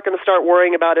 well, I'm not going to start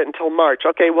worrying about it until March.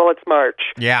 Okay, well, it's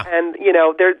March. Yeah. And,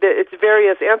 it's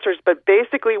various answers, but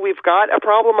basically we've got a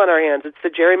problem on our hands. It's the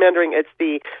gerrymandering, it's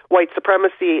the white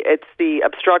supremacy, it's the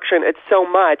obstruction, it's so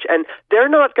much, and they're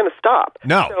not going to stop.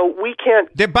 No. So we can't.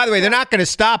 By the way, they're not going to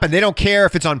stop, and they don't care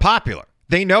if it's unpopular.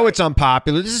 They know it's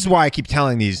unpopular. This is why I keep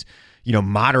telling these,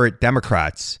 moderate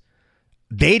Democrats,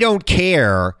 they don't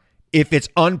care if it's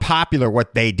unpopular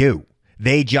what they do.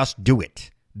 They just do it.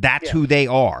 That's who they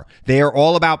are. They are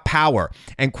all about power.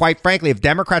 And quite frankly, if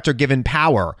Democrats are given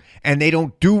power and they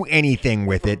don't do anything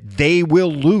with it, they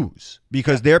will lose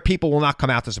because their people will not come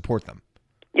out to support them.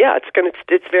 Yeah,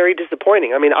 it's very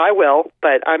disappointing. I mean, I will,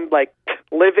 but I'm like,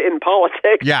 live in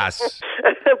politics. Yes.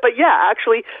 But yeah,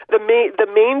 actually, the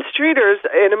main streeters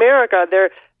in America,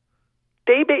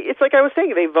 it's like I was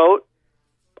saying, they vote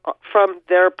from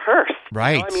their purse.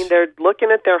 Right. I mean, they're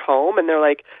looking at their home and they're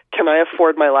like, can I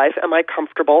afford my life? Am I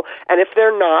comfortable? And if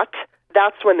they're not,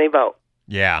 that's when they vote.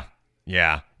 Yeah.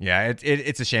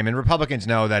 It's a shame. And Republicans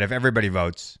know that if everybody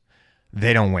votes,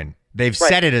 they don't win. They've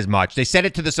said it as much. They said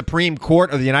it to the Supreme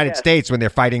Court of the United States when they're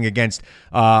fighting against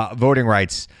voting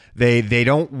rights. They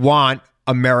don't want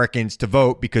Americans to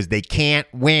vote because they can't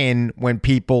win when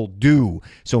people do.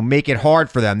 So make it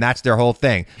hard for them. That's their whole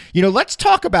thing. Let's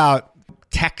talk about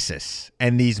Texas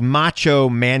and these macho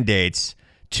mandates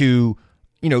to,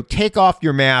 take off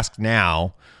your mask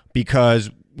now because,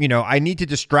 I need to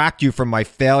distract you from my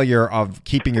failure of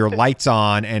keeping your lights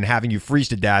on and having you freeze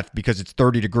to death because it's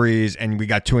 30 degrees and we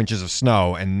got 2 inches of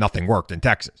snow and nothing worked in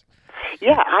Texas.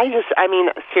 Yeah,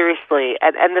 seriously.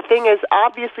 And the thing is,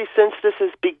 obviously, since this has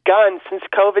begun, since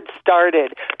COVID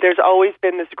started, there's always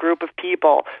been this group of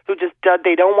people who just,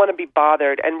 they don't want to be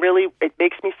bothered. And really, it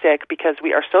makes me sick because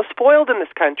we are so spoiled in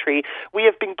this country. We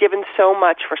have been given so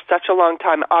much for such a long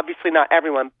time. Obviously, not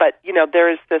everyone, but,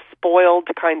 there is this spoiled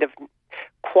kind of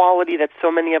quality that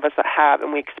so many of us have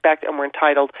and we expect and we're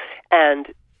entitled. And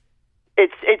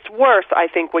it's worse, I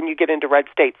think, when you get into red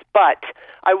states. But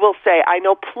I will say I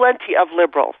know plenty of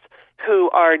liberals who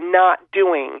are not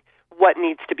doing what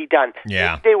needs to be done.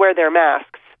 Yeah. They wear their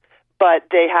masks, but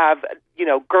they have,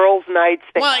 girls' nights.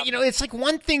 It's like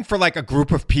one thing for like a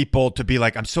group of people to be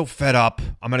like, I'm so fed up.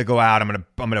 I'm going to go out. I'm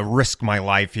going to risk my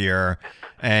life here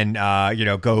and,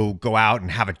 go out and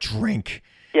have a drink.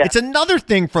 Yeah. It's another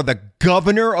thing for the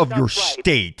governor of your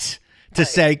state to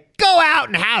say, go out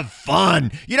and have fun.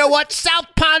 You know what? South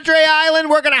Padre Island,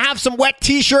 we're going to have some wet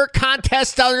T-shirt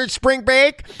contests under spring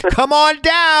break. Come on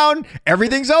down.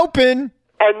 Everything's open.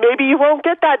 And maybe you won't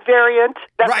get that variant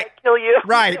that might kill you.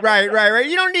 Right.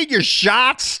 You don't need your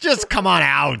shots. Just come on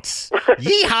out.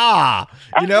 Yeehaw.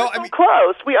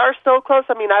 Close. We are so close.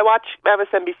 I watch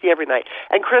MSNBC every night,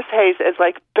 and Chris Hayes is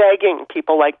like begging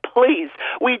people, like, please,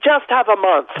 we just have a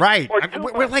month. Right.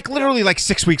 We're like literally like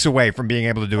 6 weeks away from being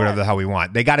able to do whatever the hell we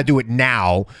want. They got to do it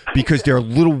now because they're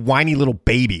little whiny little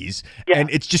babies, and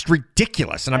it's just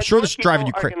ridiculous. And I'm sure this is driving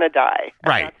you crazy. Are going to die.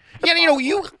 Right.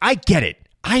 I get it.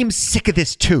 I am sick of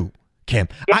this too, Kim.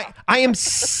 Yeah. I am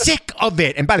sick of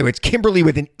it. And by the way, it's Kimberly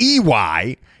with an EY.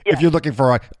 Yeah. If you're looking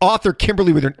for an author,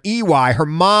 Kimberly with an EY. Her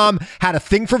mom had a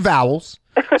thing for vowels.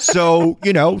 So,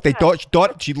 they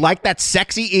thought she liked that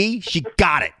sexy E. She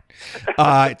got it.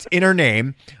 It's in her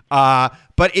name. But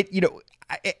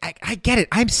I get it.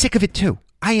 I'm sick of it too.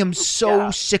 I am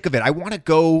so sick of it. I want to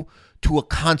go to a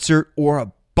concert or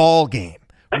a ball game.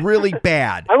 Really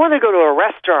bad. I want to go to a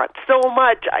restaurant so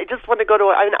much. I just want to go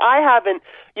to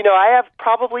I have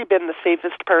probably been the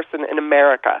safest person in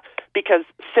America because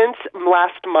since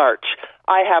last March,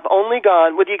 I have only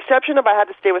gone, with the exception of I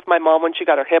had to stay with my mom when she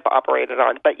got her hip operated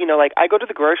on. But, I go to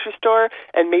the grocery store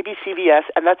and maybe CVS,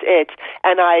 and that's it.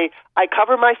 And I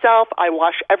cover myself. I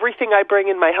wash everything I bring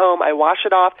in my home. I wash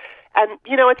it off. And,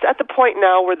 it's at the point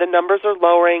now where the numbers are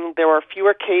lowering. There are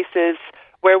fewer cases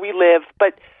where we live.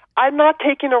 But I'm not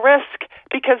taking a risk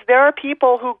because there are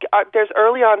people who there's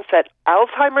early onset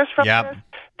Alzheimer's from this.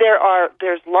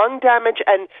 There's lung damage,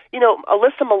 and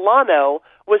Alyssa Milano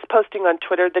was posting on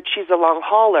Twitter that she's a long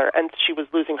hauler and she was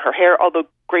losing her hair. Although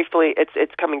gratefully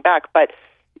it's coming back, but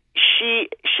she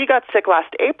got sick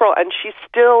last April and she's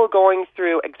still going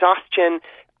through exhaustion.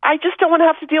 I just don't want to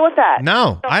have to deal with that.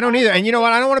 No, I don't either. And you know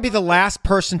what? I don't want to be the last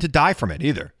person to die from it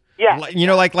either. Yeah.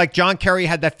 Like John Kerry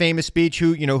had that famous speech,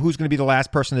 who's going to be the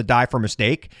last person to die for a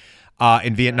mistake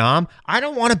in Vietnam. I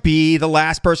don't want to be the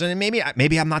last person. And maybe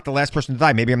I'm not the last person to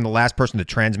die. Maybe I'm the last person to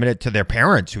transmit it to their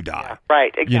parents who die. Yeah,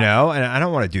 right. Exactly. And I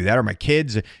don't want to do that, or my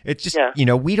kids. It's just,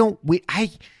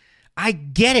 I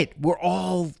get it. We're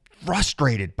all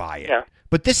frustrated by it. Yeah.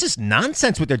 But this is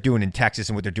nonsense what they're doing in Texas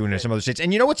and what they're doing in some other states.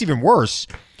 And you know what's even worse?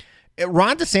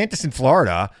 Ron DeSantis in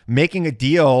Florida making a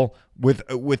deal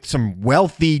with some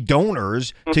wealthy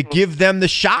donors to give them the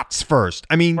shots first.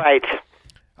 Right.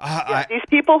 These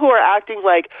people who are acting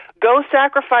like, go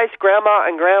sacrifice grandma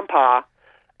and grandpa,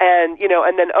 and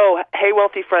and then, oh, hey,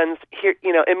 wealthy friends, here,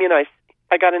 immunize.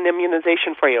 I got an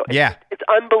immunization for you. It's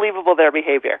unbelievable, their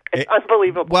behavior. It's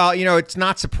unbelievable. Well, it's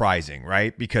not surprising,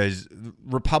 right? Because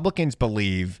Republicans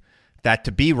believe that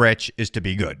to be rich is to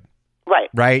be good.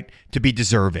 Right? To be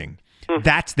deserving. Mm-hmm.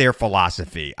 That's their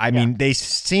philosophy. I mean, they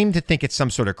seem to think it's some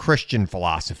sort of Christian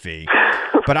philosophy,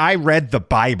 but I read the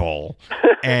Bible,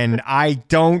 and I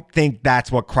don't think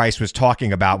that's what Christ was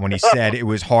talking about when he said it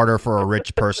was harder for a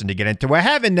rich person to get into a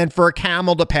heaven than for a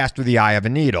camel to pass through the eye of a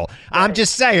needle. I'm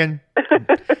just saying.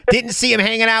 Didn't see him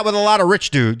hanging out with a lot of rich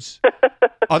dudes,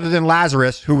 other than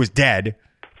Lazarus, who was dead.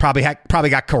 Probably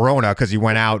got corona because he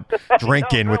went out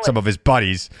drinking with some of his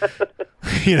buddies.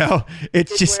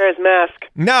 It's just wear his mask.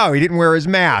 No, he didn't wear his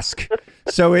mask.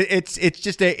 So it's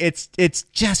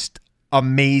just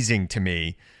amazing to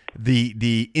me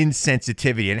the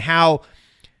insensitivity and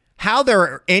how there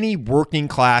are any working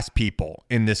class people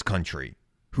in this country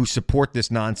who support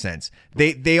this nonsense.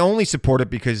 They only support it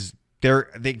because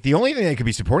the only thing they could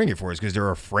be supporting it for is because they're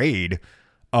afraid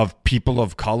of people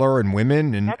of color and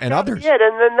women and others. Yeah,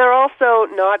 and then they're also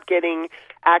not getting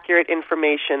accurate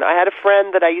information. I had a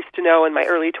friend that I used to know in my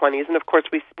early 20s, and of course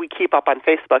we keep up on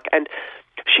Facebook, and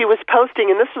she was posting,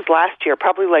 and this was last year,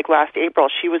 probably like last April,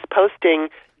 she was posting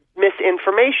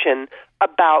misinformation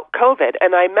about COVID.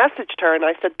 And I messaged her and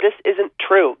I said, this isn't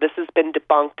true. This has been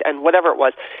debunked and whatever it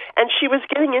was. And she was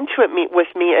getting into it with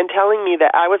me and telling me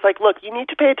that I was like, look, you need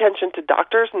to pay attention to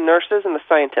doctors and nurses and the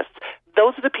scientists.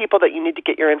 Those are the people that you need to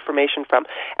get your information from.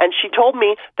 And she told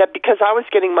me that because I was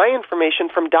getting my information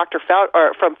from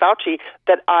from Fauci,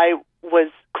 that I was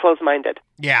closed-minded.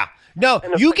 Yeah. No,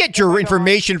 you get your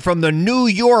information from the New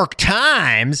York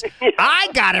Times. I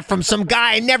got it from some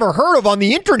guy I never heard of on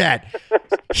the internet.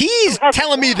 He's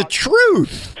telling me the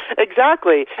truth.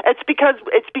 Exactly. It's because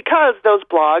those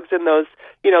blogs and those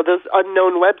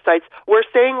unknown websites were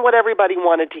saying what everybody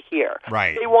wanted to hear.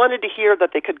 Right. They wanted to hear that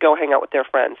they could go hang out with their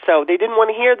friends. So they didn't want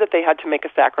to hear that they had to make a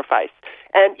sacrifice.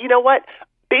 And you know what?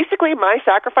 Basically, my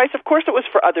sacrifice, of course, it was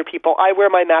for other people. I wear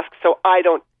my mask so I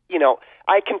don't,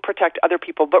 I can protect other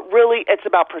people, but really it's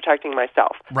about protecting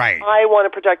myself. Right. I want to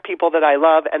protect people that I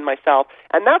love and myself,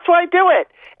 and that's why I do it.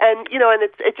 And and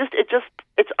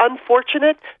it's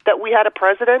unfortunate that we had a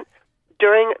president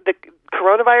during the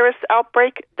coronavirus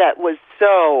outbreak that was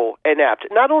so inept.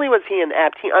 Not only was he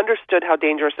inept, he understood how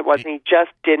dangerous it was, and he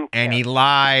just didn't care. And he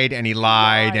lied, and he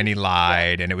lied, and he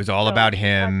lied, and it was all about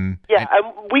him. Yeah,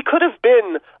 and we could have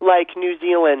been like New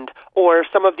Zealand or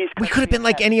some of these countries. We could have been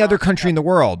like any other country in the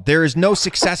world. There is no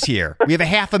success here. We have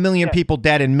 500,000 people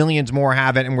dead, and millions more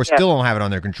have it, and we still don't have it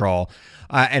under control.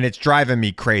 And it's driving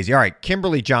me crazy. All right,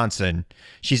 Kimberly Johnson.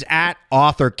 She's at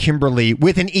author Kimberly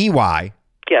with an EY.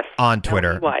 Yes. On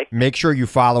Twitter. Make sure you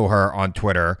follow her on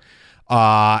Twitter.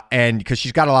 And because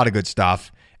she's got a lot of good stuff.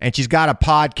 And she's got a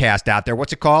podcast out there.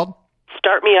 What's it called?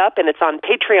 Start Me Up, and it's on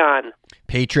Patreon.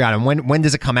 Patreon. And when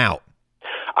does it come out?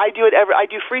 I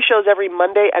do free shows every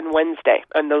Monday and Wednesday,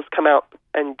 and those come out,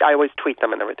 and I always tweet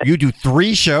them and everything. You do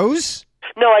 3 shows?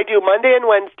 No, I do Monday and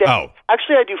Wednesday. Oh.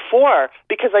 Actually, I do 4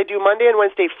 because I do Monday and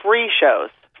Wednesday free shows.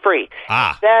 Free.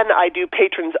 Then I do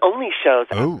patrons-only shows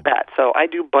after that, so I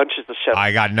do bunches of shows.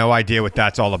 I got no idea what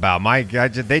that's all about.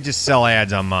 They just sell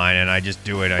ads on mine, and I just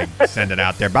do it. I send it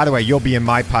out there. By the way, you'll be in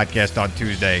my podcast on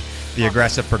Tuesday, The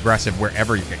Aggressive Progressive,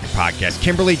 wherever you get your podcast.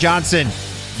 Kimberly Johnson,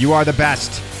 you are the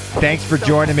best. Thanks for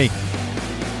joining me.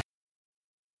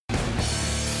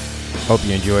 Hope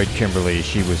you enjoyed Kimberly.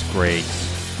 She was great.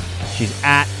 She's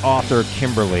at author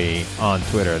Kimberly on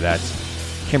Twitter. That's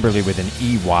Kimberly with an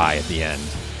EY at the end.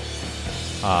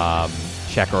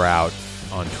 Check her out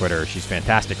on Twitter. She's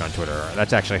fantastic on Twitter.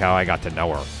 That's actually how I got to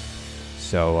know her.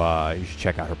 So you should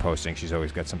check out her posting. She's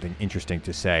always got something interesting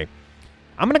to say.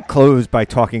 I'm going to close by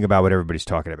talking about what everybody's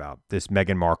talking about. This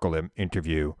Meghan Markle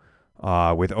interview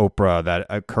with Oprah that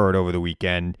occurred over the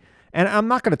weekend. And I'm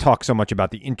not going to talk so much about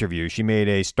the interview. She made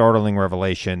a startling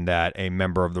revelation that a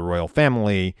member of the royal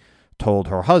family told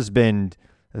her husband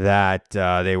that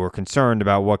they were concerned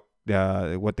about what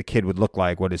the kid would look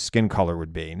like, what his skin color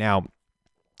would be. Now,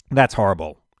 that's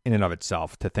horrible in and of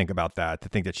itself to think about that, to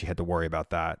think that she had to worry about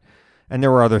that. And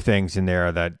there were other things in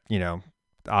there that,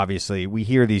 obviously we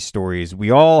hear these stories.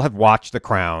 We all have watched The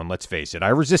Crown, let's face it. I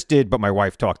resisted, but my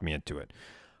wife talked me into it.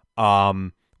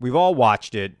 We've all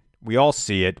watched it. We all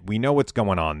see it. We know what's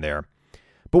going on there.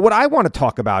 But what I want to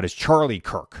talk about is Charlie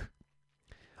Kirk.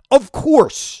 Of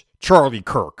course, Charlie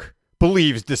Kirk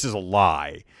believes this is a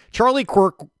lie. Charlie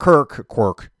Kirk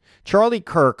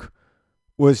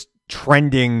was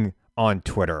trending on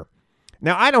Twitter.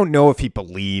 Now, I don't know if he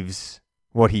believes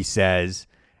what he says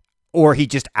or he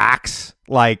just acts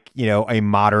like, a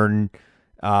modern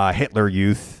Hitler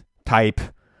Youth type.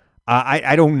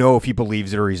 I don't know if he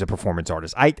believes it or he's a performance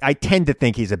artist. I tend to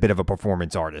think he's a bit of a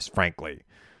performance artist, frankly.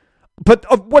 But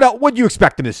what do you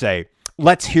expect him to say?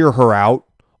 Let's hear her out.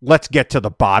 Let's get to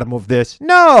the bottom of this.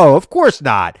 No, of course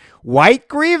not. White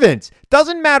grievance.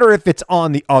 Doesn't matter if it's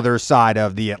on the other side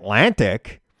of the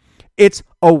Atlantic. It's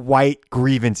a white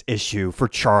grievance issue for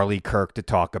Charlie Kirk to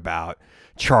talk about.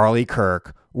 Charlie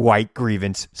Kirk, white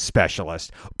grievance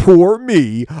specialist. Poor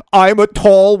me. I'm a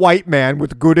tall white man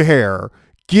with good hair.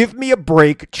 Give me a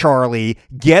break, Charlie.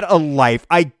 Get a life.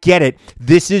 I get it.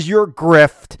 This is your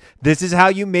grift. This is how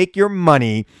you make your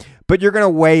money. But you're going to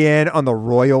weigh in on the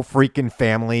royal freaking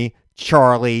family.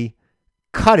 Charlie,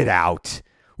 cut it out.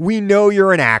 We know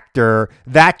you're an actor.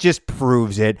 That just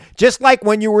proves it. Just like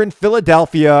when you were in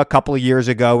Philadelphia a couple of years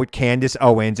ago with Candace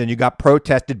Owens and you got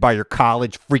protested by your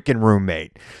college freaking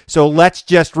roommate. So let's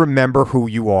just remember who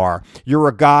you are. You're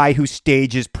a guy who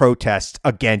stages protests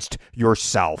against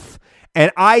yourself.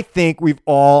 And I think we've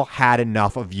all had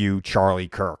enough of you, Charlie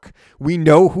Kirk. We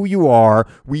know who you are.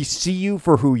 We see you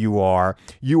for who you are.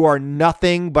 You are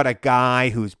nothing but a guy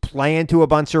who's playing to a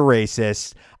bunch of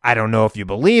racists. I don't know if you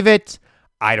believe it.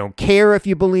 I don't care if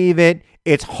you believe it.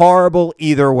 It's horrible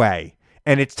either way.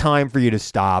 And it's time for you to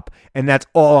stop. And that's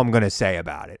all I'm going to say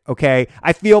about it. Okay?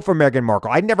 I feel for Meghan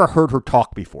Markle. I'd never heard her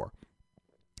talk before.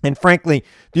 And frankly,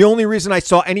 the only reason I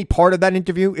saw any part of that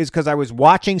interview is because I was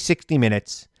watching 60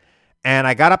 Minutes and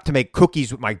I got up to make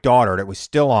cookies with my daughter that was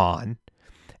still on.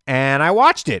 And I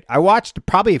watched it. I watched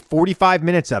probably 45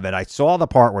 minutes of it. I saw the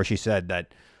part where she said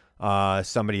that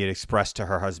somebody had expressed to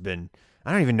her husband,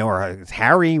 I don't even know her, it's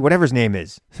Harry, whatever his name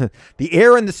is. The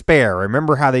heir and the spare.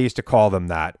 Remember how they used to call them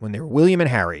that when they were William and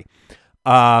Harry.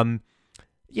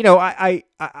 You know,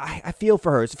 I feel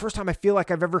for her. It's the first time I feel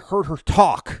like I've ever heard her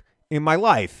talk in my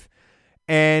life.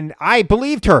 And I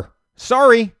believed her.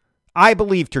 Sorry. I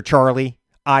believed her, Charlie.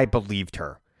 I believed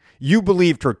her. You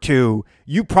believed her too.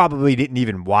 You probably didn't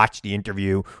even watch the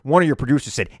interview. One of your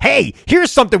producers said, hey,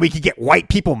 here's something we could get white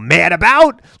people mad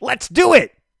about. Let's do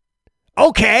it.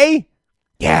 Okay.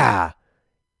 Yeah.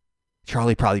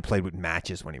 Charlie probably played with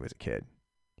matches when he was a kid.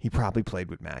 He probably played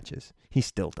with matches. He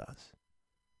still does.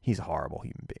 He's a horrible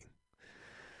human being.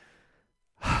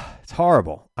 It's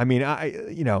horrible. I mean,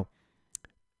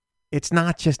 it's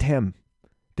not just him.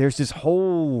 There's this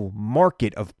whole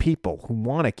market of people who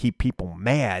want to keep people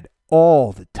mad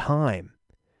all the time.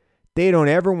 They don't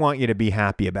ever want you to be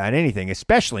happy about anything,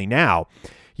 especially now.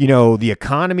 You know, the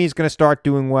economy is going to start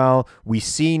doing well. We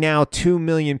see now 2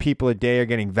 million people a day are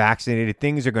getting vaccinated.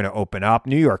 Things are going to open up.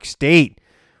 New York State,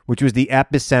 which was the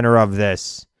epicenter of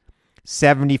this,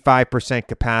 75%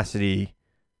 capacity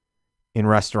in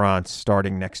restaurants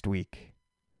starting next week.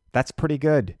 That's pretty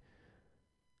good.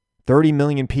 30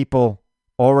 million people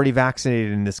already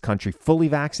vaccinated in this country, fully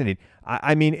vaccinated.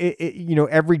 I mean,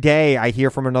 every day I hear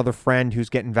from another friend who's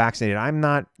getting vaccinated. I'm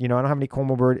not, I don't have any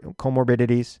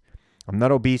comorbidities. I'm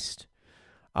not obese.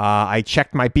 I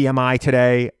checked my BMI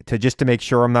today to make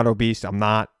sure I'm not obese. I'm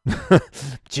not.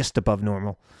 Just above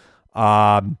normal.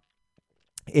 I'm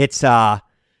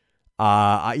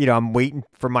waiting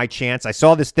for my chance. I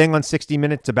saw this thing on 60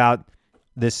 Minutes about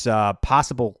this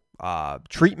possible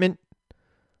treatment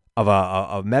of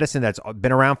a medicine that's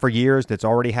been around for years, that's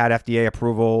already had FDA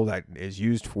approval, that is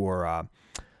used for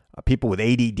people with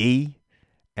ADD.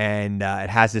 And it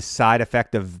has this side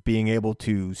effect of being able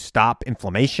to stop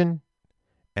inflammation.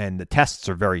 And the tests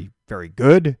are very, very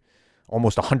good.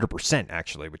 Almost 100%,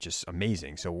 actually, which is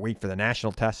amazing. So we'll wait for the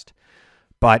national test.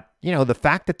 But, the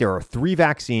fact that there are 3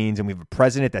 vaccines and we have a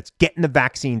president that's getting the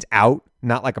vaccines out,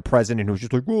 not like a president who's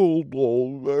just like,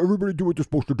 everybody do what they're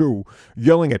supposed to do,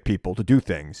 yelling at people to do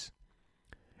things.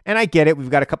 And I get it. We've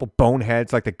got a couple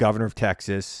boneheads like the governor of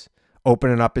Texas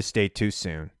opening up his state too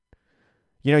soon.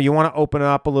 You want to open it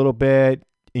up a little bit,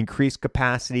 increase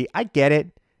capacity. I get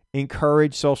it.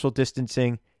 Encourage social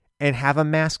distancing and have a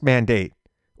mask mandate.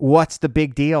 What's the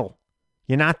big deal?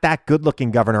 You're not that good looking,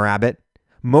 Governor Abbott.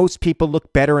 Most people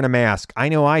look better in a mask. I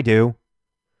know I do.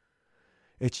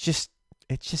 It's just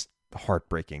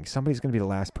heartbreaking. Somebody's going to be the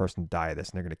last person to die of this,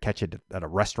 and they're going to catch it at a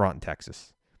restaurant in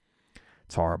Texas.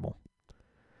 It's horrible.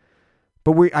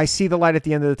 But I see the light at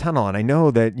the end of the tunnel, and I know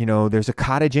that, there's a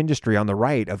cottage industry on the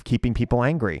right of keeping people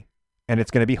angry. And it's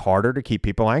going to be harder to keep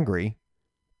people angry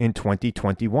in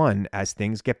 2021 as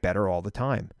things get better all the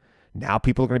time. Now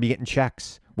people are going to be getting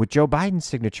checks with Joe Biden's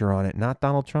signature on it, not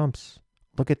Donald Trump's.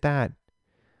 Look at that.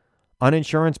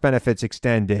 Uninsurance benefits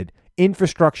extended.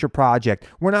 Infrastructure project.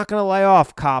 We're not going to lay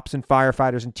off cops and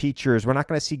firefighters and teachers. We're not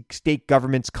going to see state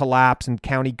governments collapse and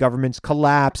county governments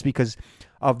collapse because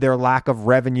of their lack of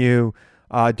revenue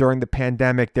during the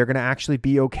pandemic. They're going to actually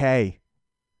be okay.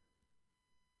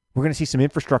 We're going to see some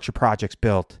infrastructure projects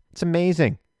built. It's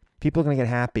amazing. People are going to get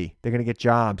happy. They're going to get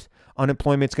jobs.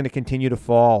 Unemployment's going to continue to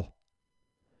fall.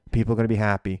 People are going to be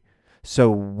happy.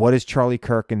 So what is Charlie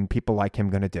Kirk and people like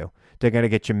him going to do? They're going to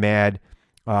get you mad.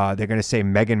 They're going to say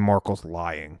Meghan Markle's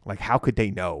lying. Like, how could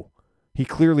they know? He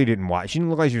clearly didn't lie. She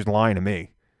didn't look like she was lying to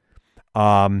me.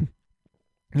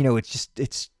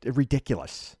 It's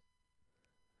ridiculous.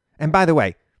 And by the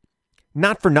way,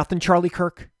 not for nothing, Charlie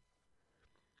Kirk.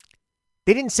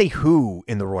 They didn't say who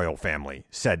in the royal family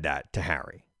said that to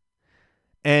Harry.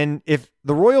 And if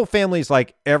the royal family is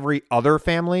like every other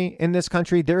family in this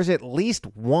country, there's at least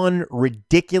one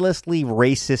ridiculously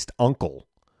racist uncle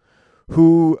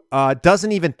who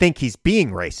doesn't even think he's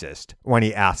being racist when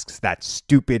he asks that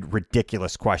stupid,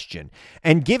 ridiculous question.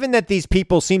 And given that these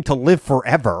people seem to live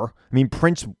forever, I mean,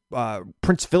 Prince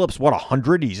Philip's,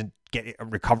 100? He's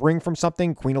recovering from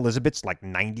something. Queen Elizabeth's like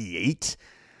 98.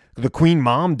 The Queen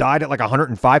Mom died at like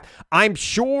 105. I'm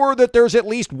sure that there's at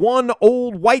least one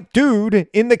old white dude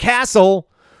in the castle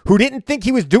who didn't think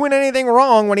he was doing anything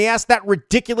wrong when he asked that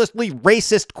ridiculously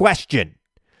racist question.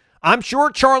 I'm sure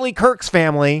Charlie Kirk's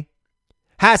family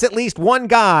has at least one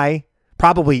guy,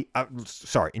 probably,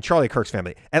 in Charlie Kirk's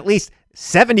family, at least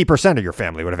 70% of your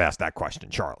family would have asked that question,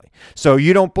 Charlie. So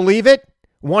you don't believe it?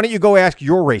 Why don't you go ask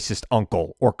your racist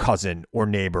uncle or cousin or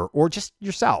neighbor or just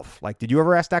yourself? Like, did you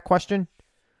ever ask that question?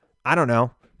 I don't know.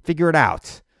 Figure it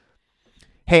out.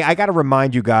 Hey, I got to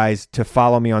remind you guys to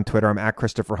follow me on Twitter. I'm at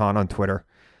Christopher Hahn on Twitter.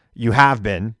 You have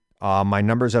been. My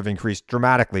numbers have increased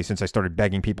dramatically since I started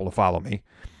begging people to follow me.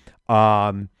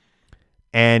 And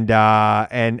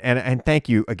thank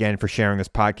you again for sharing this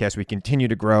podcast. We continue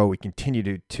to grow. We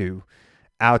continue to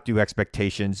outdo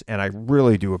expectations. And I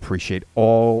really do appreciate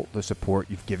all the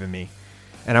support you've given me.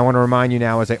 And I want to remind you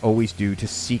now, as I always do, to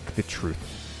seek the truth.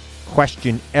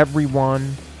 Question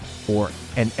everyone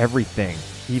and everything,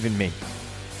 even me.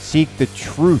 Seek the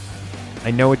truth.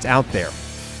 I know it's out there.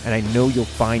 And I know you'll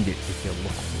find it if you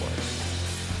look for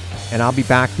it. And I'll be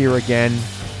back here again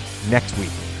next week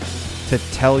to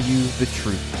tell you the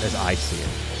truth as I see it.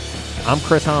 I'm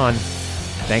Chris Hahn.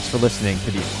 Thanks for listening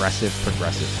to the Aggressive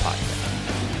Progressive Podcast.